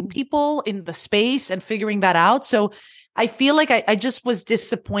studying people in the space and figuring that out. So I feel like I just was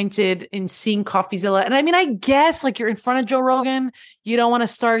disappointed in seeing CoffeeZilla. And I mean, I guess like you're in front of Joe Rogan, you don't want to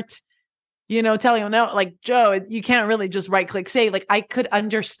start, telling him, no, like, Joe, you can't really just right click save. Like, I could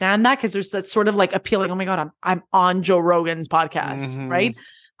understand that because there's that sort of like appealing, oh my God, I'm on Joe Rogan's podcast, right?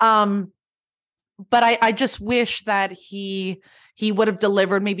 But I just wish that he would have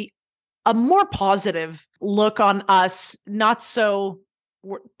delivered maybe a more positive look on us, not so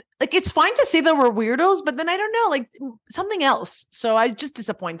like, it's fine to say that we're weirdos, but then I don't know, like something else. So I was just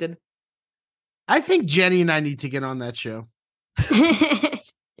disappointed. I think Jenny and I need to get on that show.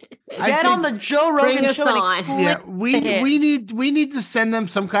 Get on the Joe Rogan show. We need to send them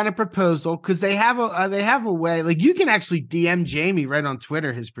some kind of proposal because they have a way. Like you can actually DM Jamie right on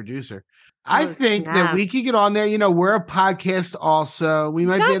Twitter, his producer. I think that we could get on there. We're a podcast also. We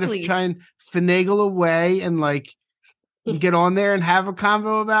might be able to try and finagle a way and like get on there and have a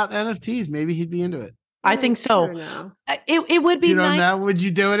convo about NFTs. Maybe he'd be into it. I think so. It would be you nice. Know. Would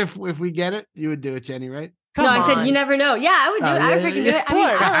you do it if we get it? You would do it, Jenny, right? I said you never know. Yeah, I would do it. I would freaking do it.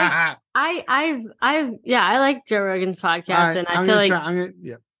 I mean, I like Joe Rogan's podcast, and I feel like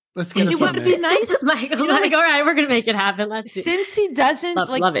let's get it would be nice. Michael, like, all right, we're gonna make it happen. Let's do. Since he doesn't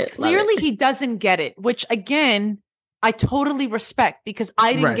love it. Clearly he doesn't get it, which again I totally respect because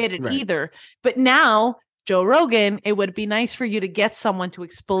I didn't get it either. But now Joe Rogan, it would be nice for you to get someone to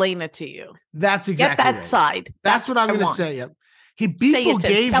explain it to you. That's exactly get that side. That's what I'm going to say. Yep. People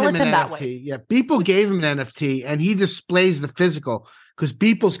gave him an NFT. Yeah, people gave him an NFT, and he displays the physical because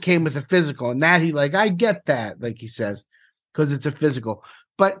Beeple's came with a physical, and that he like, I get that, like he says, because it's a physical.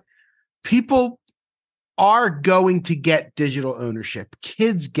 But people are going to get digital ownership.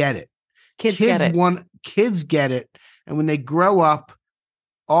 Kids get it. Kids get it, and when they grow up,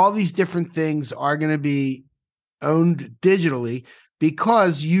 all these different things are going to be owned digitally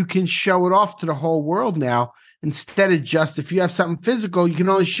because you can show it off to the whole world now. Instead of just, if you have something physical, you can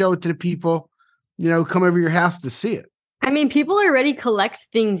only show it to the people, come over your house to see it. I mean, people already collect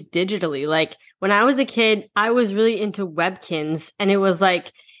things digitally. Like when I was a kid, I was really into Webkins, and it was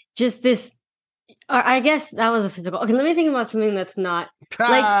like just this, or I guess that was a physical. Okay, let me think about something that's not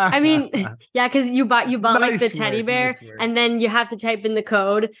like, I mean, yeah, because you bought like the teddy bear, and then you have to type in the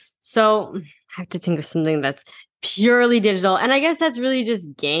code. So I have to think of something that's purely digital. And I guess that's really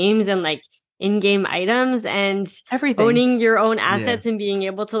just games and like in-game items and everything, owning your own assets and being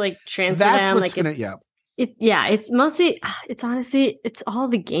able to like transfer them. Like it's mostly, it's honestly, it's all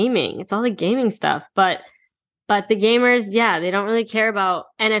the gaming. It's all the gaming stuff. But the gamers, they don't really care about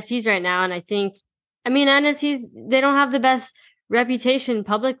NFTs right now. And I think, NFTs, they don't have the best reputation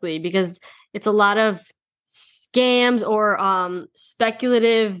publicly because it's a lot of scams or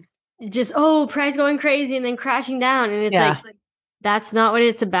speculative, just, price going crazy and then crashing down. And it's like that's not what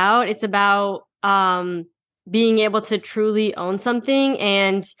it's about. It's about being able to truly own something.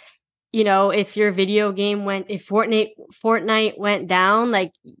 And, if your video game if Fortnite went down,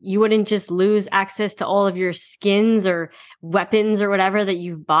 like you wouldn't just lose access to all of your skins or weapons or whatever that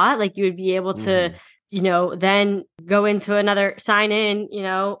you've bought. Like you would be able to, then go into another sign in,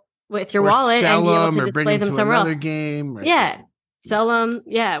 with your wallet and be able to display them somewhere else. Game, right? Yeah. Sell them.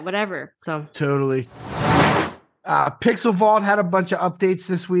 Yeah. Whatever. So totally. Pixel Vault had a bunch of updates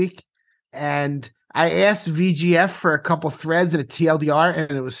this week, and I asked VGF for a couple threads and a TLDR,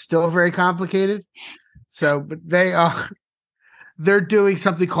 and it was still very complicated. So, but they're doing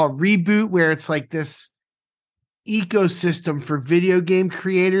something called Reboot, where it's like this ecosystem for video game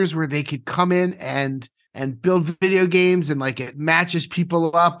creators where they could come in and build video games, and like it matches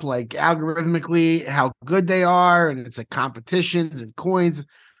people up like algorithmically how good they are, and it's like competitions and coins,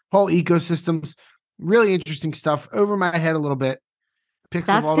 whole ecosystems. Really interesting stuff. Over my head a little bit. That's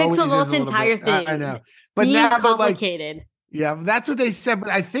Pixel Vault's entire thing. I know, but being now complicated. Like, that's what they said. But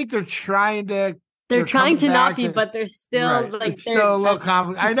I think they're trying to they're trying to coming not back be, and- but they're still Right. like It's still a little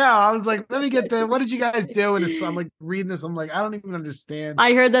conflict. I know. I was like, let me get the. What did you guys do? And I'm like reading this. I'm like, I don't even understand.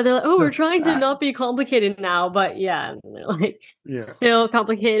 I heard that they're like, oh, we're trying to I- not be complicated now, but yeah, they're like Yeah. still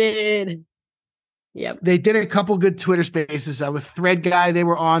complicated. Yep. They did a couple good Twitter spaces with Thread Guy. They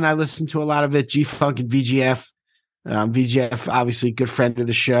were on. I listened to a lot of it. G Funk and VGF. VGF, obviously, good friend of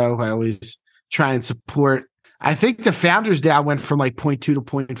the show. I always try and support. I think the Founders Down went from like 0.2 to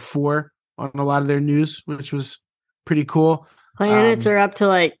 0.4 on a lot of their news, which was pretty cool. Planets are up to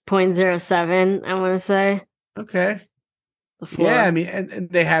like 0.07, I want to say. Okay. The floor. Yeah, I mean, and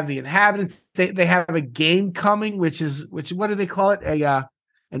they have the inhabitants. They have a game coming, which what do they call it?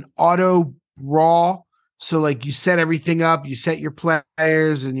 An auto raw. So like you set everything up, you set your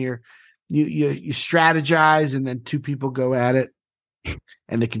players, and you strategize, and then two people go at it,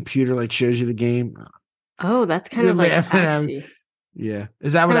 and the computer like shows you the game. Oh, that's kind of like Axie. Yeah,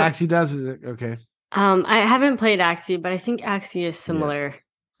 is that what Axie does? Is it okay? I haven't played Axie, but I think Axie is similar.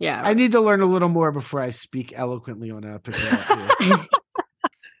 Yeah. I need to learn a little more before I speak eloquently on Pixel.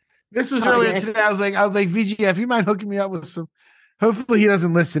 This was earlier today. I was like, VGF, you mind hooking me up with some? Hopefully, he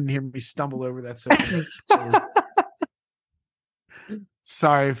doesn't listen and hear me stumble over that.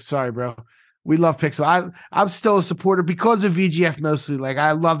 Sorry, bro. We love Pixel. I'm still a supporter because of VGF mostly. Like,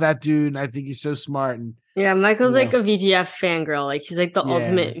 I love that dude, and I think he's so smart. And yeah, Michael's like a VGF fangirl. Like, he's like the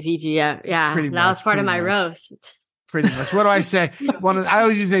ultimate VGF. Yeah, that was part of my roast. Pretty much. What do I say? I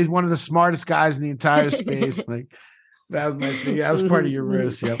always say he's one of the smartest guys in the entire space. Like, that was my thing. That was part of your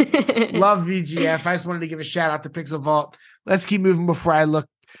roast. Yep. Love VGF. I just wanted to give a shout out to Pixel Vault. Let's keep moving before I look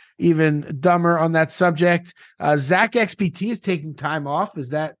even dumber on that subject. Zach XBT is taking time off. Is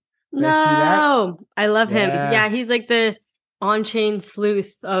that? No, I love him. Yeah, he's like the on-chain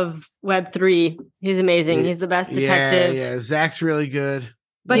sleuth of Web3. He's amazing. He's the best detective. Yeah, Zach's really good.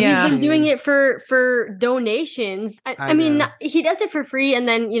 But he's been doing it for donations. I mean, he does it for free. And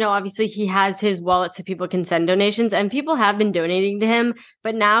then, obviously he has his wallet so people can send donations. And people have been donating to him.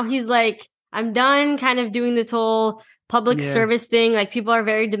 But now he's like, I'm done kind of doing this whole public service thing. Like, people are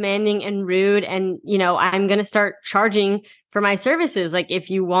very demanding and rude. And, I'm going to start charging for my services. Like,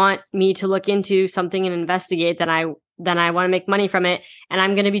 if you want me to look into something and investigate, then I want to make money from it. And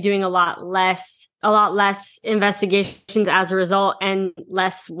I'm going to be doing a lot less investigations as a result, and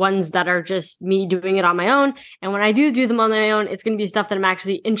less ones that are just me doing it on my own. And when I do them on my own, it's going to be stuff that I'm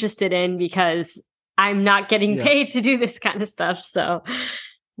actually interested in because I'm not getting paid to do this kind of stuff. So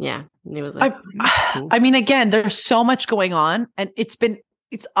yeah, it was like, cool. I mean, again, there's so much going on, and it's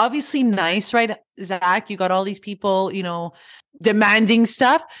obviously nice, right? Zach, you got all these people, demanding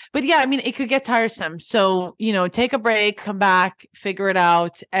stuff, but yeah, I mean, it could get tiresome. So, take a break, come back, figure it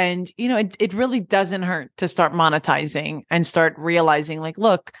out. And, it really doesn't hurt to start monetizing and start realizing like,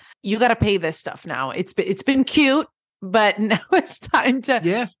 look, you got to pay this stuff now. It's been cute, but now it's time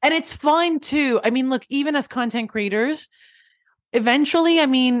to, and it's fine too. I mean, look, even as content creators, eventually, I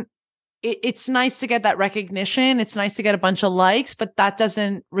mean, it's nice to get that recognition. It's nice to get a bunch of likes, but that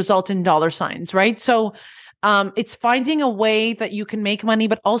doesn't result in dollar signs, right? So it's finding a way that you can make money,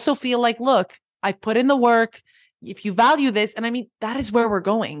 but also feel like, look, I've put in the work. If you value this, and I mean, that is where we're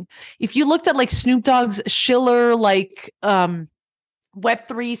going. If you looked at like Snoop Dogg's Schiller, like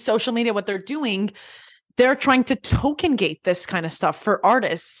Web3 social media, what they're doing, they're trying to token gate this kind of stuff for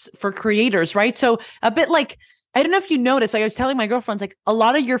artists, for creators, right? So a bit like, I don't know if you noticed, like I was telling my girlfriends, like a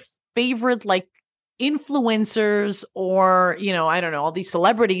lot of your favorite like influencers or, I don't know, all these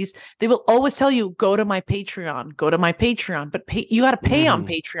celebrities, they will always tell you, go to my Patreon, but you got to pay on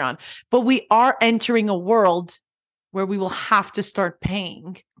Patreon. But we are entering a world where we will have to start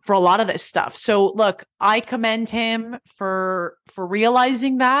paying for a lot of this stuff. So look, I commend him for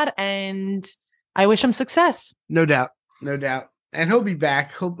realizing that, and I wish him success. No doubt. And he'll be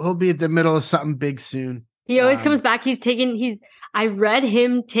back. He'll be at the middle of something big soon. He always comes back. I read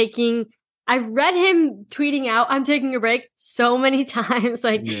him tweeting out, I'm taking a break so many times.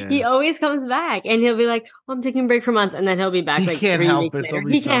 Like, he always comes back, and he'll be like, I'm taking a break for months, and then he'll be back like 3 weeks later.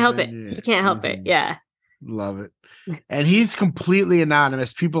 He can't help it. He can't help it. Yeah. Love it. And he's completely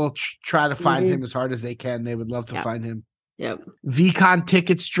anonymous. People try to find him as hard as they can. They would love to find him. Yep. VCon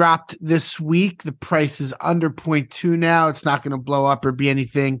tickets dropped this week. The price is under 0.2 now. It's not going to blow up or be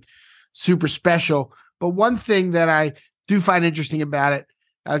anything super special. But one thing that I do find interesting about it,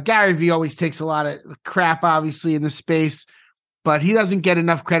 Gary Vee always takes a lot of crap, obviously, in the space, but he doesn't get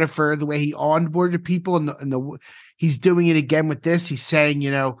enough credit for the way he onboarded people. And he's doing it again with this. He's saying,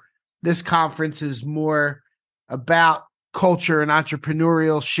 this conference is more about culture and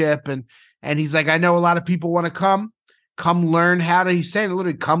entrepreneurship. And he's like, I know a lot of people want to come, come learn how to, he's saying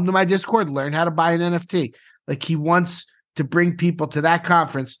literally, come to my Discord, learn how to buy an NFT. Like he wants to bring people to that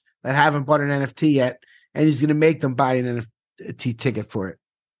conference that haven't bought an NFT yet, and he's going to make them buy an NFT ticket for it.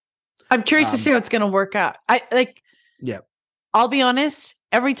 I'm curious to see how it's going to work out. I'll be honest.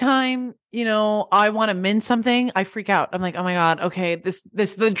 Every time, I want to mint something, I freak out. I'm like, oh my God, okay, this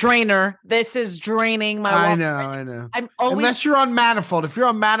the drainer. This is draining my wallet. I know. I'm always, unless you're on Manifold. If you're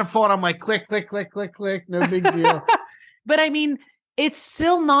on Manifold, I'm like, click, click, click, click, click. No big deal. But I mean, it's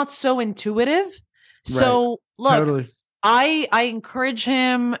still not so intuitive. So look, totally. I encourage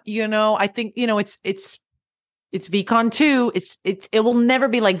him, I think, it's VCon 2. It will never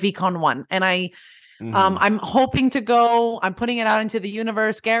be like VCon 1. And I'm hoping to go. I'm putting it out into the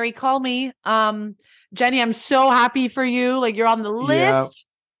universe. Gary, call me. Jenny, I'm so happy for you. Like you're on the list,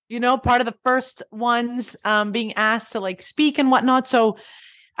 part of the first ones being asked to like speak and whatnot. So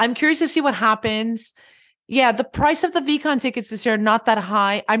I'm curious to see what happens. Yeah, the price of the VCon tickets this year, not that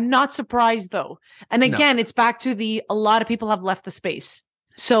high. I'm not surprised though. And again, it's back to a lot of people have left the space.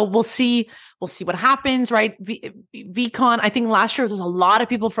 So we'll see what happens, right? VCon, I think last year there was a lot of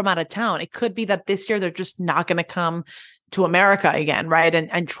people from out of town. It could be that this year they're just not going to come to America again, right?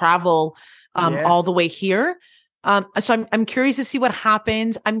 And travel all the way here. So I'm curious to see what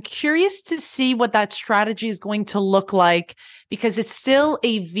happens. I'm curious to see what that strategy is going to look like because it's still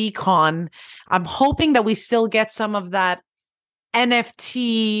a VCon. I'm hoping that we still get some of that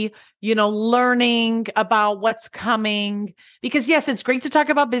NFT, learning about what's coming. Because yes, it's great to talk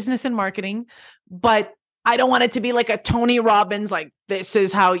about business and marketing, but I don't want it to be like a Tony Robbins, like this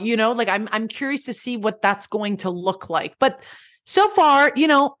is how, like I'm curious to see what that's going to look like. But so far,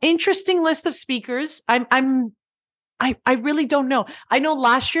 interesting list of speakers. I really don't know. I know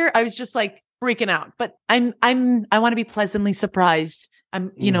last year I was just like freaking out, but I want to be pleasantly surprised.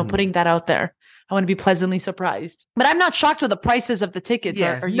 I'm, putting that out there. I want to be pleasantly surprised, but I'm not shocked with the prices of the tickets.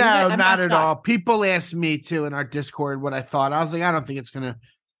 Yeah, are you? No, not at all. People asked me too in our Discord what I thought. I was like, I don't think it's going to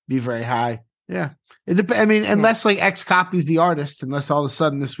be very high. Yeah. It depends. I mean, unless like X copies the artist, unless all of a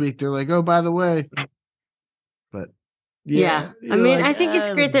sudden this week they're like, oh, by the way, but yeah. I mean, I think it's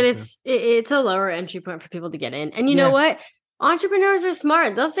great that it's a lower entry point for people to get in. And you know what? Entrepreneurs are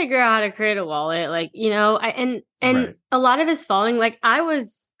smart. They'll figure out how to create a wallet. Like, and a lot of his following, like I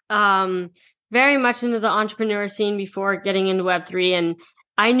was very much into the entrepreneur scene before getting into Web3. And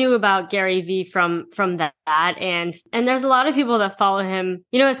I knew about Gary Vee from that. And there's a lot of people that follow him.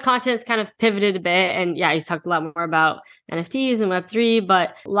 His content's kind of pivoted a bit. And yeah, he's talked a lot more about NFTs and Web3,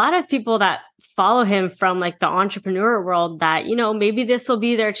 but a lot of people that follow him from like the entrepreneur world that, maybe this will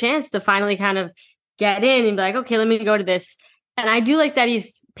be their chance to finally kind of get in and be like, okay, let me go to this. And I do like that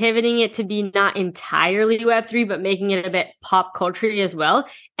he's pivoting it to be not entirely Web3, but making it a bit pop culture as well.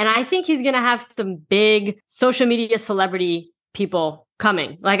 And I think he's going to have some big social media celebrity people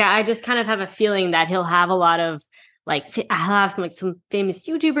coming. Like, I just kind of have a feeling that he'll have a lot of he'll have some famous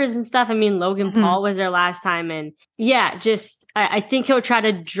YouTubers and stuff. I mean, Logan Paul was there last time. And yeah, just, I think he'll try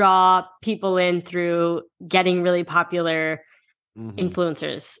to draw people in through getting really popular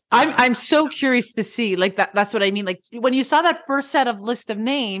influencers. I'm so curious to see like that's what I mean. Like when you saw that first set of list of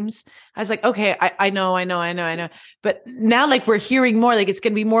names, I was like, okay, I know. But now like we're hearing more, like it's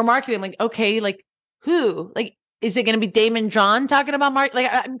going to be more marketing. I'm like, okay, like who? Like, is it going to be Damon John talking about marketing?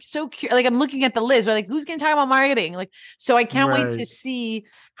 Like, I'm so curious. Like I'm looking at the list, right? Like who's going to talk about marketing? Like, so I can't wait to see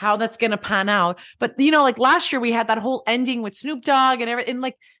how that's going to pan out. But like last year we had that whole ending with Snoop Dogg and everything.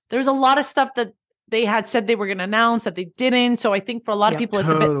 Like there's a lot of stuff that they had said they were going to announce that they didn't. So I think for a lot of people, it's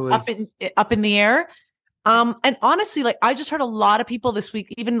a bit up in the air. And honestly, like I just heard a lot of people this week,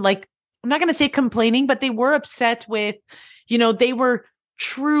 even like, I'm not going to say complaining, but they were upset with, they were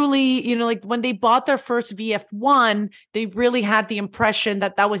truly, like when they bought their first VF1, they really had the impression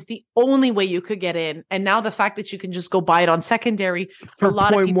that that was the only way you could get in. And now the fact that you can just go buy it on secondary for a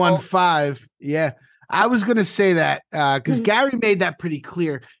lot of people. 0.15. Yeah. I was going to say that because Gary made that pretty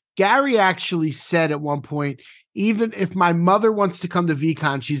clear. Gary actually said at one point, even if my mother wants to come to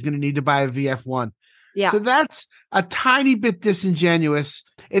VCon, she's going to need to buy a VF1. Yeah. So that's a tiny bit disingenuous.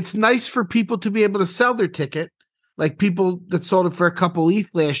 It's nice for people to be able to sell their ticket. Like people that sold it for a couple ETH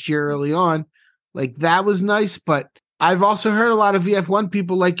last year early on. Like that was nice. But I've also heard a lot of VF1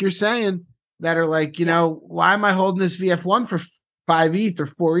 people, like you're saying, that are like, why am I holding this VF1 for 5 ETH or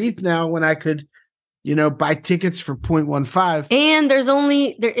 4 ETH now when I could buy tickets for 0.15. And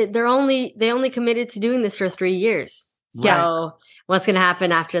they only committed to doing this for 3 years. So what's going to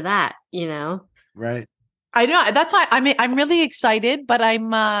happen after that, Right. I know. That's why I'm really excited, but I'm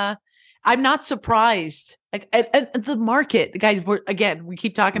not surprised. Like at the market, guys, we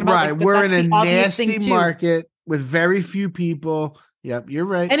keep talking about right. like, we're in a nasty market. with very few people. Yep, you're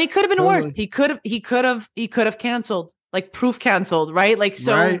right. And it could have been Totally. worse. He could have canceled, like proof canceled, right? Like,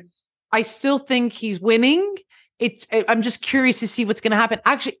 so Right. I still think he's winning. I'm just curious to see what's going to happen.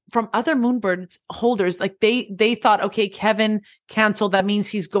 Actually, from other Moonbirds holders, like they thought, okay, Kevin canceled. That means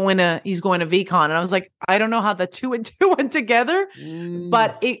he's going to VCon. And I was like, I don't know how the 2 and 2 went together,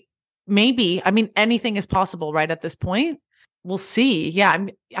 but it maybe. I mean, anything is possible, right? At this point, we'll see. Yeah,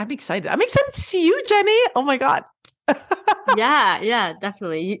 I'm excited. I'm excited to see you, Jenny. Oh my god. Yeah,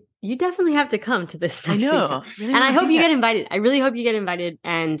 definitely. You definitely have to come to this next know. weekend. Really And I wanna hope do you that. get invited. I really hope you get invited.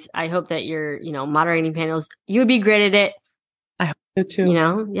 And I hope that you're, moderating panels. You would be great at it. I hope so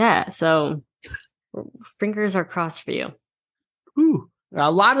too. Yeah. So fingers are crossed for you. Whew.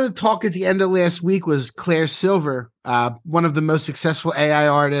 A lot of the talk at the end of last week was Claire Silver, one of the most successful AI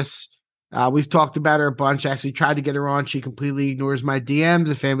artists. We've talked about her a bunch. Actually tried to get her on. She completely ignores my DMs.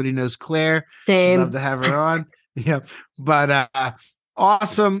 If anybody knows Claire, Same. love to have her on. Yep. But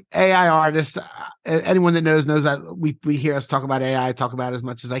awesome AI artist. Anyone that knows that we hear us talk about AI, talk about it as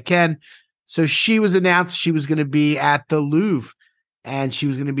much as I can. So she was announced she was going to be at the Louvre and she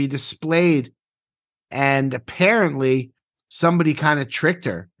was going to be displayed. And apparently somebody kind of tricked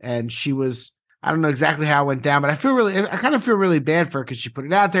her and she was, I don't know exactly how it went down, but I kind of feel really bad for her because she put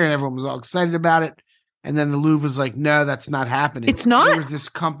it out there and everyone was all excited about it. And then the Louvre was like, no, that's not happening. It's not? There was this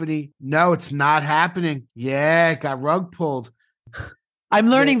company. No, it's not happening. Yeah, it got rug pulled. I'm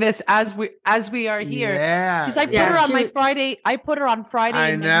learning this as we are here. Yeah. Because I put her on my Friday. I put her on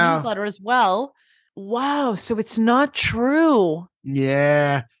Friday in the newsletter as well. Wow. So it's not true.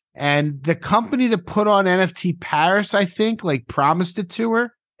 Yeah. And the company that put on NFT Paris, I think, like promised it to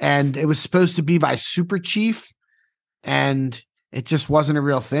her. And it was supposed to be by Super Chief. And it just wasn't a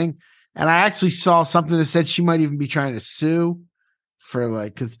real thing. And I actually saw something that said she might even be trying to sue for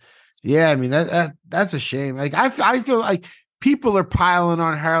because I mean, that's a shame. Like, I feel like people are piling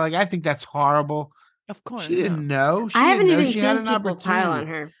on her. Like, I think that's horrible. Of course. She didn't know. I haven't even seen people pile on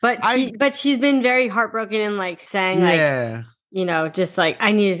her, but she's been very heartbroken and saying just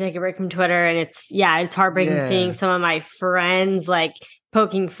I need to take a break from Twitter. And it's heartbreaking seeing some of my friends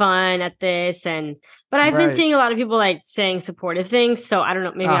poking fun at this. But I've been seeing a lot of people saying supportive things. So I don't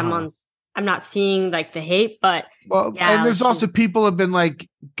know, maybe I'm not seeing the hate, but and there's also people have been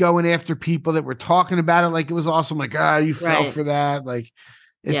going after people that were talking about it. It was awesome. You fell for that.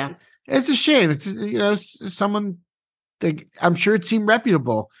 It's a shame. It's someone I'm sure it seemed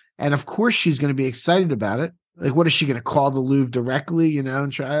reputable. And of course she's going to be excited about it. What is she going to call the Louvre directly,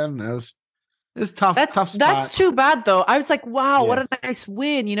 and try? I don't know. It's tough. Tough spot. That's too bad though. I was like, wow, what a nice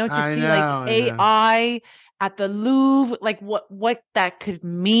win, to see AI at the Louvre, what that could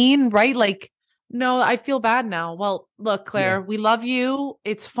mean, right? No, I feel bad now. Well, look, Claire, we love you.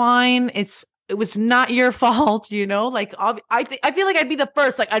 It's fine. It was not your fault, I feel like I'd be the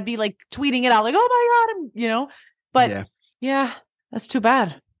first, I'd be tweeting it out, oh my God, but yeah, that's too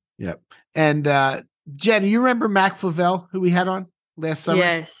bad. Yep. And Jenny, you remember Mac Flavell, who we had on last summer?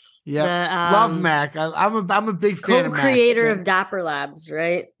 Yes. Yeah, love Mac. I'm a big fan of Mac. Co-creator of Dapper Labs,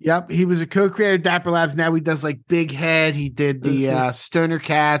 right? Yep, he was a co-creator of Dapper Labs. Now he does Big Head. He did the Stoner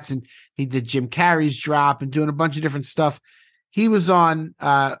Cats, and he did Jim Carrey's Drop, and doing a bunch of different stuff. He was on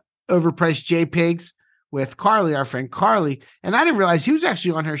Overpriced JPEGs with Carly, our friend Carly, and I didn't realize he was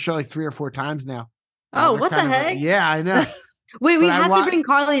actually on her show 3 or 4 times now. Oh, what the heck? Yeah, I know. Wait, we have to bring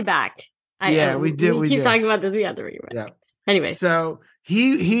Carly back. We did. We keep talking about this. We have to bring her back. Yeah. Anyway, so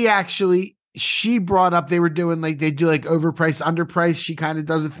she brought up, they were doing they do overpriced, underpriced. She kind of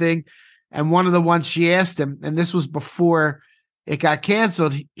does a thing. And one of the ones she asked him, and this was before it got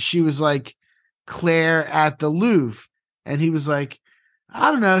canceled, she was Claire at the Louvre. And he was I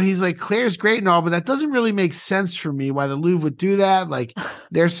don't know. He's Claire's great and all, but that doesn't really make sense for me why the Louvre would do that.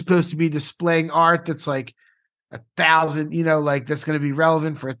 They're supposed to be displaying art that's 1,000, that's going to be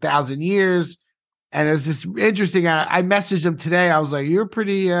relevant for 1,000 years. And it's just interesting. I messaged him today. I was you're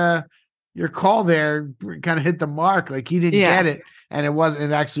pretty, your call there kind of hit the mark. He didn't get it. And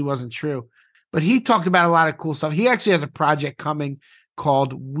it actually wasn't true. But he talked about a lot of cool stuff. He actually has a project coming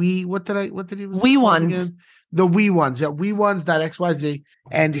called We Ones. The We Ones at weones.xyz.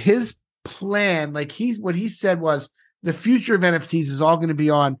 And his plan, what he said was the future of NFTs is all going to be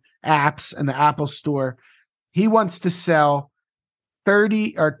on apps and the Apple Store. He wants to sell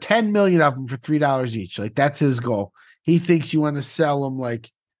 30 or 10 million of them for $3 each. That's his goal. He thinks you want to sell them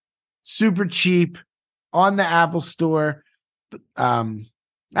super cheap on the Apple Store. I don't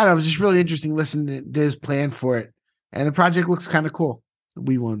know. It was just really interesting listening to his plan for it. And the project looks kind of cool. The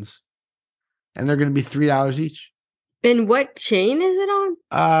Wii ones. And they're going to be $3 each. And what chain is it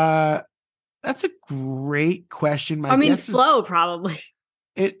on? That's a great question. I mean, flow probably.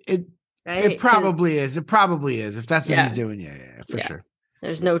 It right? probably is. It probably is. If that's what he's doing, yeah, for sure.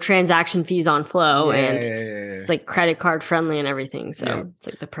 There's no transaction fees on Flow, and it's like credit card friendly and everything. So it's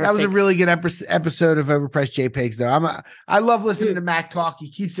like the perfect. That was a really good episode of Overpriced JPEGs, though. I love listening to Mac talk. He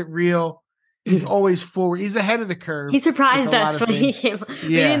keeps it real. He's always forward. He's ahead of the curve. He surprised us when he came. We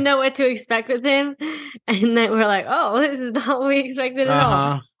didn't know what to expect with him, and then we're like, "Oh, this is not what we expected at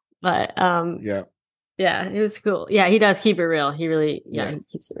all." But yeah, it was cool. Yeah, he does keep it real. He really, he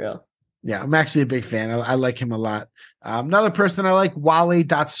keeps it real. Yeah, I'm actually a big fan. I like him a lot. Another person I like,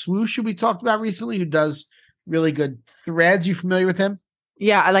 Wale.swoosh, who we talked about recently, who does really good threads. You familiar with him?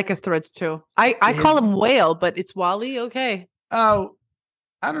 Yeah, I like his threads too. I call him Whale, but it's Wally. Okay. Oh,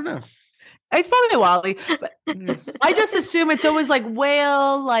 I don't know. It's probably Wally. But I just assume it's always like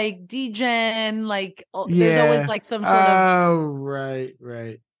Whale, like Degen, like there's always like some sort of. Oh,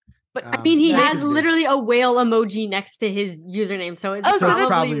 right. But I mean, he has literally a whale emoji next to his username, so it's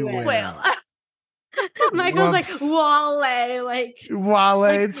probably whale. Michael's like Wale, like Wale.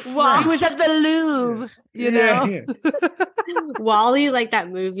 It's he was at the Louvre, you know. Wally, like that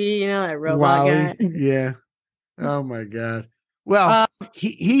movie, that robot guy. Yeah. Oh my god. Well,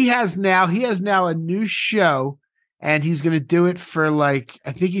 he has now a new show, and he's going to do it for I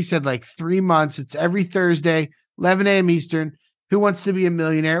think he said 3 months. It's every Thursday, 11 a.m. Eastern. Who Wants to Be a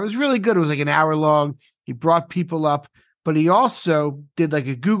Millionaire? It was really good. It was like an hour long. He brought people up, but he also did like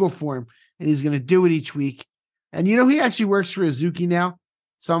a Google form, and he's going to do it each week. And he actually works for Azuki now.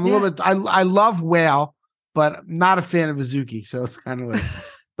 So I'm a little bit, I love Whale, but I'm not a fan of Azuki. So it's kind of like,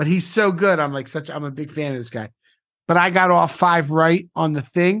 but he's so good. I'm a big fan of this guy. But I got all 5 right on the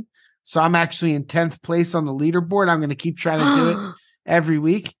thing. So I'm actually in 10th place on the leaderboard. I'm going to keep trying to do it every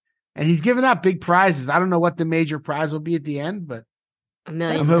week. And he's giving out big prizes. I don't know what the major prize will be at the end, but $1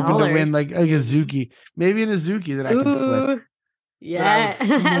 million. I'm hoping to win like a Azuki. Maybe an Azuki that I can flip. Yeah.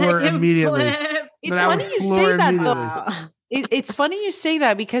 Floor immediately. It's funny you say that, though. It's funny you say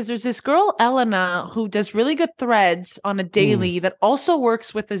that because there's this girl, Elena, who does really good threads on a daily that also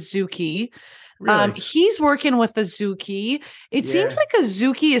works with Azuki. Really? He's working with Azuki. It seems like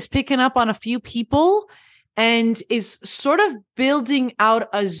Azuki is picking up on a few people and is sort of building out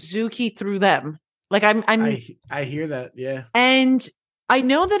Azuki through them. Like I hear that, yeah. And I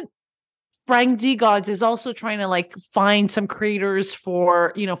know that Frank D. Gods is also trying to find some creators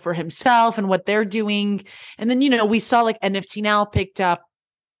for himself and what they're doing. And then, we saw NFT Now picked up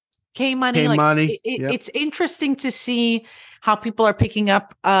K Money. It's interesting to see how people are picking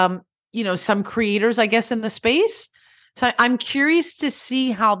up, some creators, I guess, in the space. So I'm curious to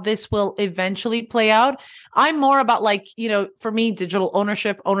see how this will eventually play out. I'm more about for me, digital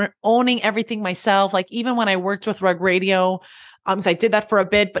ownership, owning everything myself. Like even when I worked with Rug Radio, so I did that for a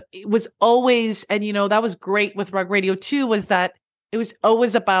bit, but it was always, and that was great with Rug Radio too, was that it was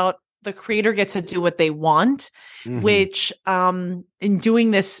always about the creator gets to do what they want, which in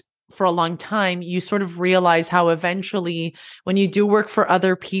doing this for a long time, you sort of realize how eventually when you do work for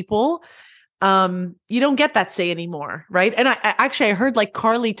other people, you don't get that say anymore, right? And I heard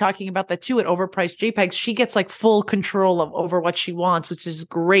Carly talking about that too at Overpriced JPEGs. She gets full control over what she wants, which is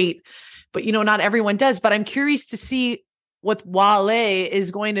great. But not everyone does. But I'm curious to see what Wale is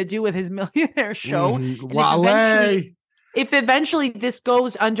going to do with his millionaire show. Wale. If eventually this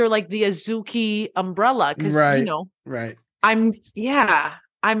goes under the Azuki umbrella, because right.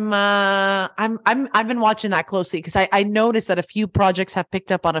 I've been watching that closely because I noticed that a few projects have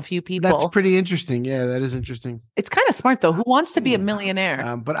picked up on a few people. That's pretty interesting. Yeah, that is interesting. It's kind of smart though. Who wants to be a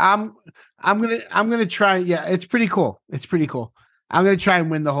millionaire? But I'm gonna try. Yeah, it's pretty cool. I'm gonna try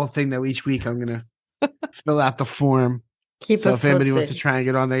and win the whole thing though. Each week I'm gonna fill out the form. If anybody wants to try and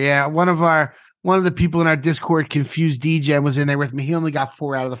get on there, yeah. One of the people in our Discord, Confused DJ, was in there with me. He only got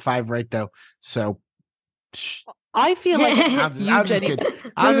 4 out of the 5 right though. So. I feel like I'm just kidding,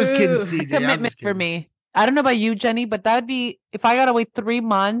 CJ. Commitment for me. I don't know about you, Jenny, but that'd be if I gotta wait 3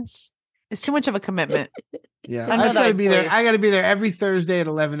 months. It's too much of a commitment. Yeah, I gotta be there. I gotta be there every Thursday at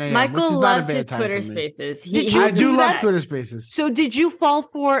 11 a.m. Michael loves his Twitter Spaces. I do love Twitter Spaces. So did you fall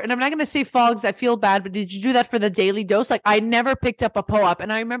for? And I'm not gonna say fall because I feel bad, but did you do that for the daily dose? I never picked up a POAP,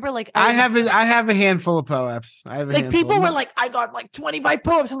 and I remember I have a handful of POAPs. I have people were I got 25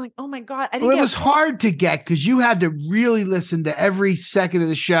 POAPs. I'm like, oh my god! It was hard to get because you had to really listen to every second of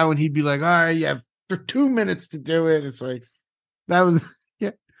the show, and he'd be like, all right, you have for 2 minutes to do it. It's that was.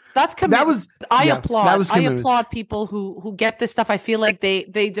 That's commitment. I applaud people who get this stuff. I feel like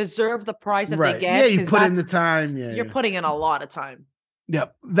they deserve the prize that they get. Yeah, you put in the time. Yeah, you're putting in a lot of time. Yeah,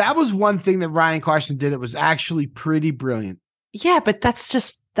 that was one thing that Ryan Carson did that was actually pretty brilliant. Yeah, but that's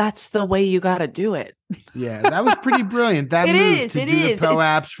just that's the way you got to do it. Yeah, that was pretty brilliant. That It move is, to it do is. the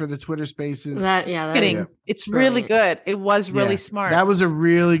apps for the Twitter Spaces. It's really good. It was really smart. That was a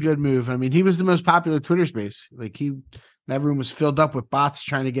really good move. I mean, he was the most popular Twitter Space. Like that room was filled up with bots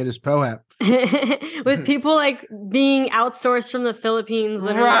trying to get his PO app. With people like being outsourced from the Philippines,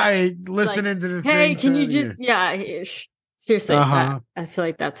 right? Listening to the hey, thing. can you just seriously? I feel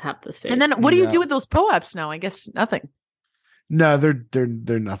like that's half the space. And then what do you do with those PO apps now? I guess nothing. No,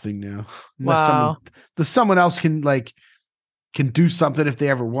 they're nothing now. Wow. Someone else can do something if they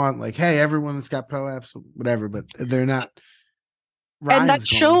ever want. Like, hey, everyone that's got PO apps, whatever, but they're not. And that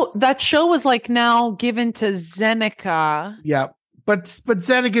show was like now given to Zeneca. Yeah, but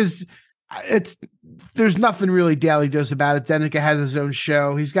Zeneca's there's nothing really Daily Dose about it. Zeneca has his own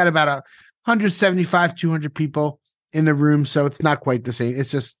show. He's got about 175, 200 people in the room, so it's not quite the same.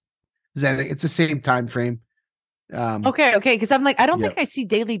 It's just Zeneca. It's the same time frame. Okay, because I'm like, I don't think I see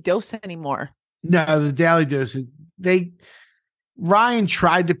Daily Dose anymore. No, the Daily Dose. Ryan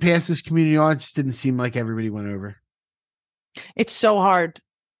tried to pass this community on. It just didn't seem like everybody went over. It's so hard.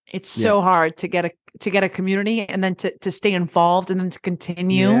 It's so hard to get a community and then to stay involved and then to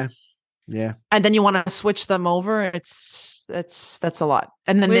continue. Yeah. And then you want to switch them over. That's a lot.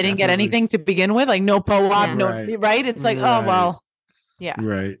 And then they didn't get anything to begin with, like no PO-op, right? It's like, oh well. Yeah.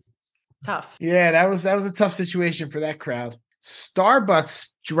 Right. Tough. Yeah, that was a tough situation for that crowd. Starbucks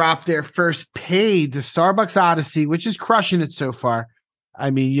dropped their first paid to Starbucks Odyssey, which is crushing it so far.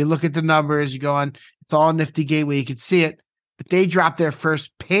 I mean, you look at the numbers, you go on, it's all Nifty Gateway, you can see it. But they dropped their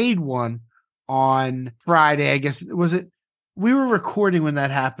first paid one on Friday. I guess we were recording when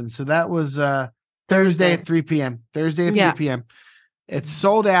that happened. So that was Thursday at 3 p.m. Thursday at 3 p.m. It's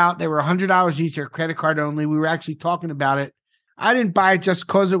sold out. They were $100 each. They're credit card only. We were actually talking about it. I didn't buy it just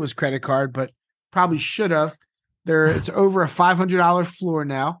because it was credit card, but probably should have. It's over a $500 floor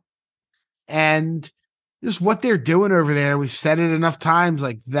now. And just what they're doing over there, we've said it enough times,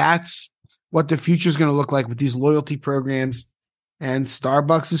 like that's what the future is going to look like with these loyalty programs. And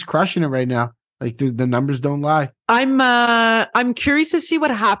Starbucks is crushing it right now. Like the numbers don't lie. I'm curious to see what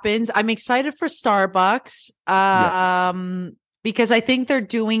happens. I'm excited for Starbucks because I think they're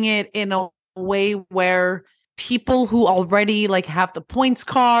doing it in a way where people who already like have the points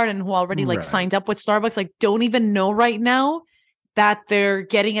card and who already like signed up with Starbucks like don't even know right now that they're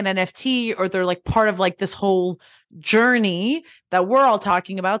getting an NFT or they're like part of like this whole journey that we're all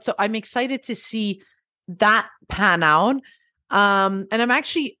talking about. So I'm excited to see that pan out. And I'm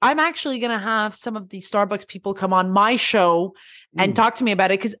actually going to have some of the Starbucks people come on my show and talk to me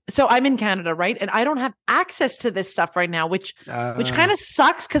about it. So I'm in Canada, right? And I don't have access to this stuff right now, which kind of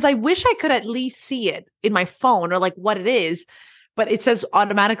sucks. Cause I wish I could at least see it in my phone or like what it is, but it says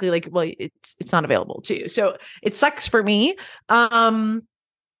automatically like, well, it's not available to you. So it sucks for me. But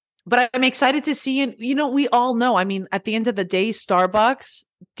I'm excited to see, and we all know, I mean, at the end of the day, Starbucks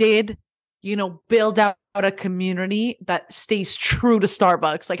did, build out a community that stays true to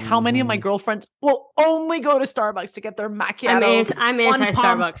Starbucks. Like how many of my girlfriends will only go to Starbucks to get their macchiato? I'm anti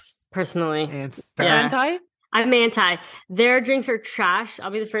Starbucks personally. Anti? I'm anti. Their drinks are trash.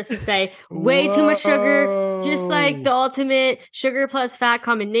 I'll be the first to say way too much sugar, just like the ultimate sugar plus fat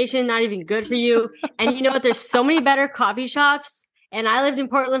combination, not even good for you. And you know what? There's so many better coffee shops. And I lived in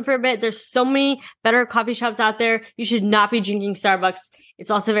Portland for a bit. There's so many better coffee shops out there. You should not be drinking Starbucks.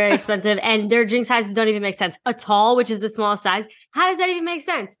 It's also very expensive. And their drink sizes don't even make sense. A tall, which is the smallest size. How does that even make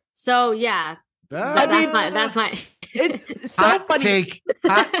sense? So yeah, that's my it's so funny.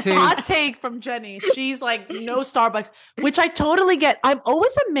 Hot take from Jenny. She's like, no Starbucks, which I totally get. I'm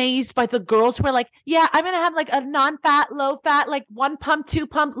always amazed by the girls who are like, yeah, I'm going to have like a non-fat, low fat, like 1 pump, 2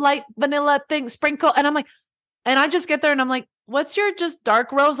 pump, light vanilla thing, sprinkle. And I'm like, and I just get there and I'm like, what's your just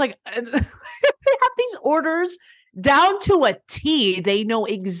dark roast? Like they have these orders down to a T. They know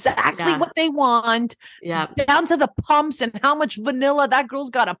exactly what they want. Yeah. Down to the pumps and how much vanilla that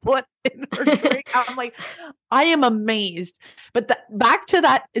girl's got to put in her drink. I'm like, I am amazed. But back to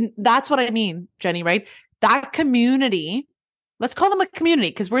that. And that's what I mean, Jenny, right? That community, let's call them a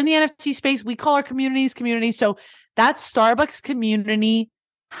community because we're in the NFT space. We call our communities communities. So that Starbucks community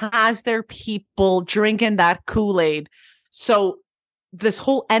has their people drinking that Kool-Aid. So this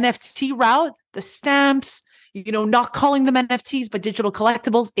whole NFT route, the stamps, not calling them NFTs, but digital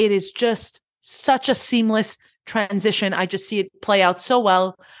collectibles, it is just such a seamless transition. I just see it play out so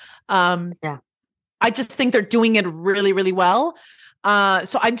well. I just think they're doing it really, really well.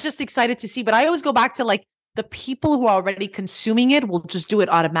 So I'm just excited to see, but I always go back to like the people who are already consuming it will just do it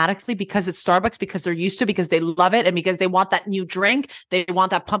automatically because it's Starbucks, because they're used to it, because they love it, and because they want that new drink. They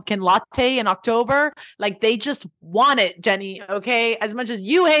want that pumpkin latte in October. Like, they just want it, Jenny. Okay. As much as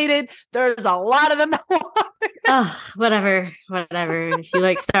you hate it, there's a lot of them that want it. Oh, whatever. If you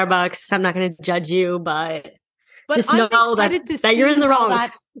like Starbucks, I'm not going to judge you, but just know that you're in the wrong.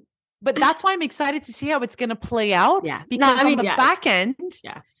 But that's why I'm excited to see how it's going to play out. Yeah. Because on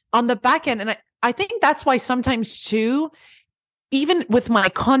the back end, and I think that's why sometimes too, even with my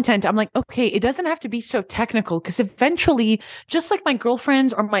content, I'm like, okay, it doesn't have to be so technical, because eventually, just like my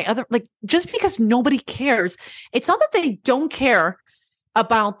girlfriends or my other, like, just because nobody cares, it's not that they don't care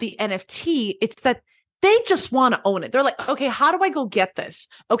about the NFT. It's that they just want to own it. They're like, okay, how do I go get this?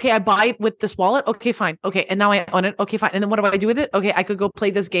 Okay, I buy it with this wallet. Okay, fine. Okay, and now I own it. Okay, fine. And then what do I do with it? Okay, I could go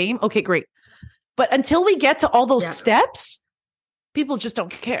play this game. Okay, great. But until we get to all those steps, people just don't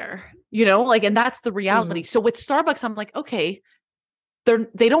care, like, and that's the reality. So with Starbucks, I'm like, okay,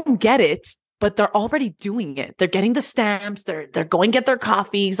 they don't get it, but they're already doing it. They're getting the stamps. They're going to get their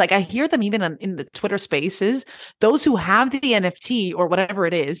coffees. Like, I hear them even in the Twitter spaces, those who have the NFT or whatever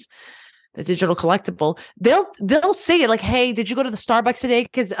it is, the digital collectible, they'll say it like, hey, did you go to the Starbucks today?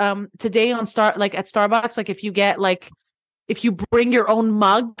 Because today at Starbucks, like, if you bring your own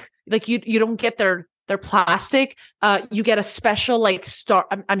mug, like, you don't get their plastic, you get a special, like,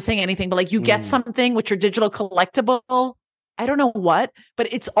 I'm saying anything, but like, you get something with your digital collectible. I don't know what, but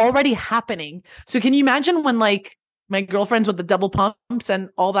it's already happening. So can you imagine when, like, my girlfriends with the double pumps and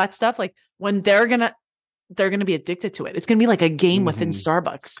all that stuff, like, when they're gonna be addicted to it. It's gonna be like a game within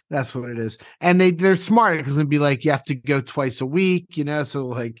Starbucks. That's what it is. And they're smart, because it'll be like, you have to go twice a week, so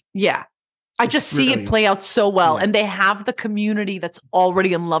like, yeah. I just see it play out so well. And they have the community that's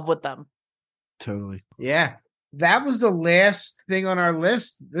already in love with them. Totally. Yeah. That was the last thing on our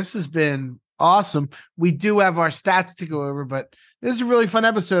list. This has been awesome. We do have our stats to go over, but this is a really fun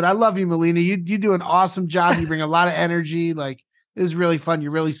episode. I love you, Melina. You do an awesome job. You bring a lot of energy. Like, this is really fun.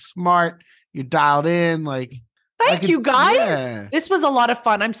 You're really smart. You're dialed in. Like, thank you, guys. Yeah. This was a lot of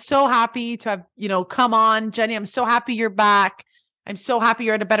fun. I'm so happy to have, come on, Jenny. I'm so happy you're back. I'm so happy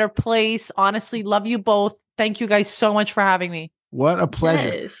you're at a better place. Honestly, love you both. Thank you guys so much for having me. What a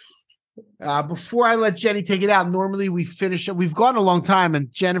pleasure. Yes. Before I let Jenny take it out, normally we finish up. We've gone a long time,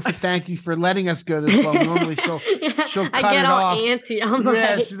 and Jennifer, thank you for letting us go this long. Normally she'll cut I get it all off. antsy. I'm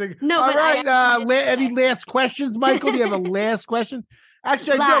like, no. All right. Any last questions, Michael? Do you have a last question?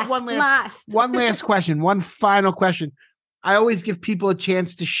 Actually, I do have one last question. One final question. I always give people a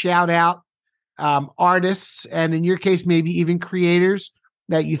chance to shout out artists, and in your case, maybe even creators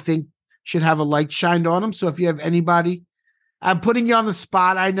that you think should have a light shined on them. So if you have anybody, I'm putting you on the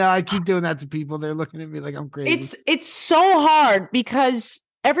spot. I know I keep doing that to people. They're looking at me like I'm crazy. It's so hard because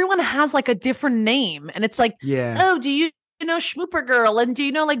everyone has like a different name, and it's like, oh, do you know Schmooper Girl, and do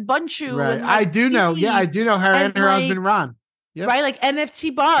you know like Bunchu? Right. And, like, I do Steve? know. Yeah, I do know her and her husband Ron. Yep. Right, like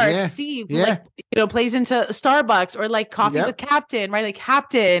NFT Bard, Steve, who, like, plays into Starbucks, or like Coffee with Captain, right? Like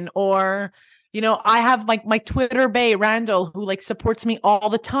Captain, or I have like my Twitter bae Randall, who like supports me all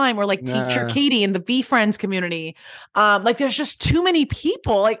the time, or like Teacher Katie in the V Friends community. Like, there's just too many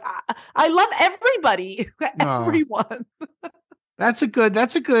people. Like, I love everybody, everyone. That's a good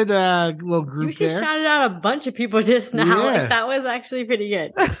little group. You just shouted out a bunch of people just now. Yeah. Like, that was actually pretty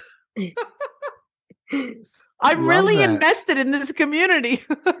good. I'm really invested in this community.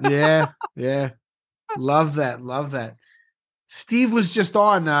 Yeah. Love that. Steve was just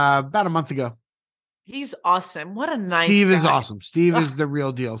on about a month ago. He's awesome. What a nice Steve guy. Is awesome. Steve is the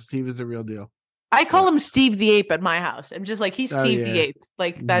real deal. I call him Steve the Ape at my house. I'm just like, he's Steve the Ape.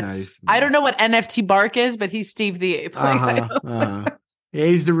 Like, that's nice. I don't know what NFT Bark is, but he's Steve the Ape. Like, Yeah,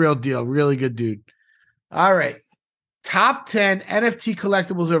 he's the real deal. Really good dude. All right. Top 10 NFT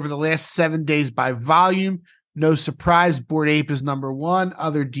collectibles over the last 7 days by volume. No surprise, Bored Ape is number 1.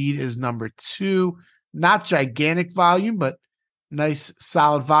 Other Deed is number 2. Not gigantic volume, but nice,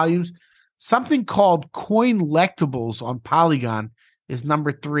 solid volumes. Something called Coin-lectables on Polygon is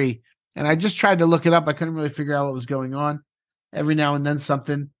number 3. And I just tried to look it up. I couldn't really figure out what was going on. Every now and then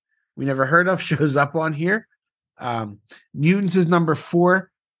something we never heard of shows up on here. Mutants is number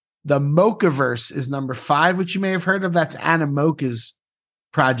 4. The Mochaverse is number 5, which you may have heard of. That's Anna Mocha's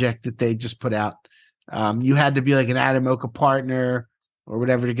project that they just put out. You had to be like an Animoca partner or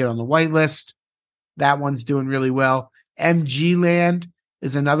whatever to get on the whitelist. That one's doing really well. MG Land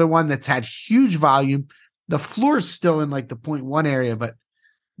is another one that's had huge volume. The floor is still in like the 0.1 area, but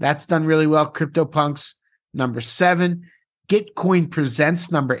that's done really well. CryptoPunks, number 7. Gitcoin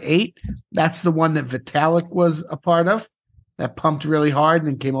Presents, number 8. That's the one that Vitalik was a part of. That pumped really hard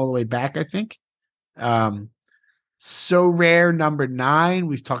and then came all the way back, I think. So Rare, number 9.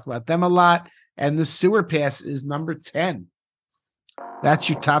 We've talked about them a lot. And the Sewer Pass is number 10. That's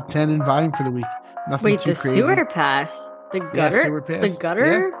your top 10 in volume for the week. Nothing Wait, too the crazy. Sewer Pass? The gutter? Yeah, Sewer Pass. The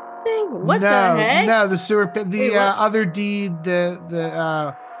gutter thing? What the heck? No, the Sewer Pass. The other deed, the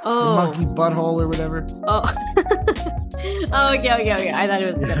monkey butthole or whatever. Oh. Oh, okay. I thought it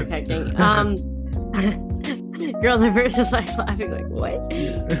was the gutter pecking. GIRLintheVERSE is like laughing like, what?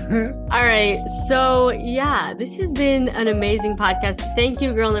 All right. So yeah, this has been an amazing podcast. Thank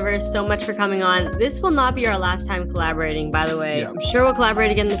you, GIRLintheVERSE, so much for coming on. This will not be our last time collaborating, by the way. Yeah. I'm sure we'll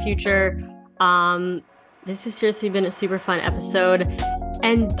collaborate again in the future. This has seriously been a super fun episode.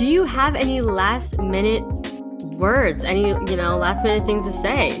 And do you have any last minute words? Any, last minute things to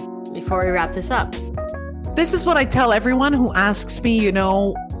say before we wrap this up? This is what I tell everyone who asks me,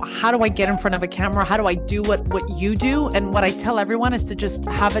 how do I get in front of a camera? How do I do what you do? And what I tell everyone is to just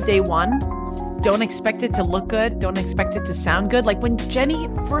have a day one. Don't expect it to look good. Don't expect it to sound good. Like when Jenny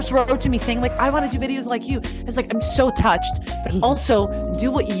first wrote to me saying like, I want to do videos like you. It's like, I'm so touched, but also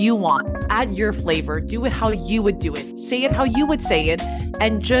do what you want. Add your flavor. Do it how you would do it. Say it how you would say it.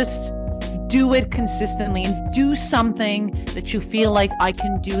 And just do it consistently and do something that you feel like I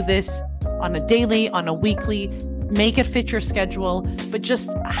can do this on a daily, on a weekly, make it fit your schedule, but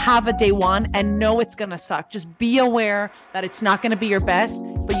just have a day one and know it's going to suck. Just be aware that it's not going to be your best,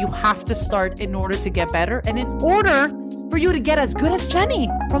 but you have to start in order to get better. And in order for you to get as good as Jenny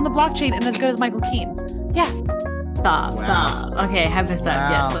from the blockchain and as good as Michael Keane. Yeah. Stop. Okay, hype us up.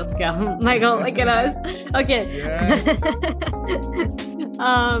 Yes, let's go. Michael, look at us. Okay. Yes.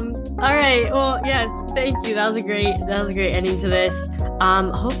 All right. Well, yes, thank you. That was a great ending to this.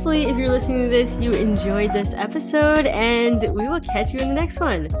 Hopefully, if you're listening to this, you enjoyed this episode, and we will catch you in the next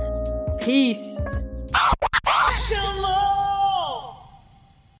one. Peace.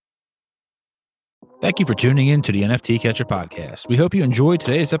 Thank you for tuning in to the NFT Catcher Podcast. We hope you enjoyed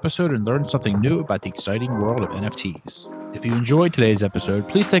today's episode and learned something new about the exciting world of NFTs. If you enjoyed today's episode,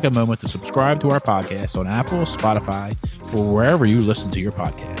 please take a moment to subscribe to our podcast on Apple, Spotify, or wherever you listen to your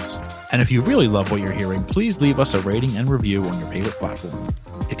podcasts. And if you really love what you're hearing, please leave us a rating and review on your favorite platform.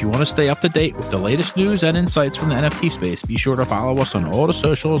 If you want to stay up to date with the latest news and insights from the NFT space, be sure to follow us on all the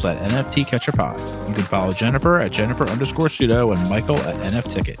socials at NFT Catcher Pod. You can follow Jennifer at Jennifer_pseudo and Michael at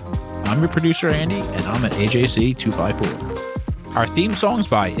NFTicket. I'm your producer, Andy, and I'm at AJC254. Our theme song's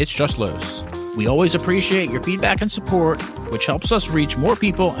by It's Just Los. We always appreciate your feedback and support, which helps us reach more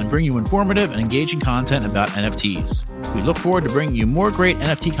people and bring you informative and engaging content about NFTs. We look forward to bringing you more great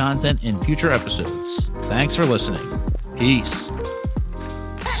NFT content in future episodes. Thanks for listening. Peace.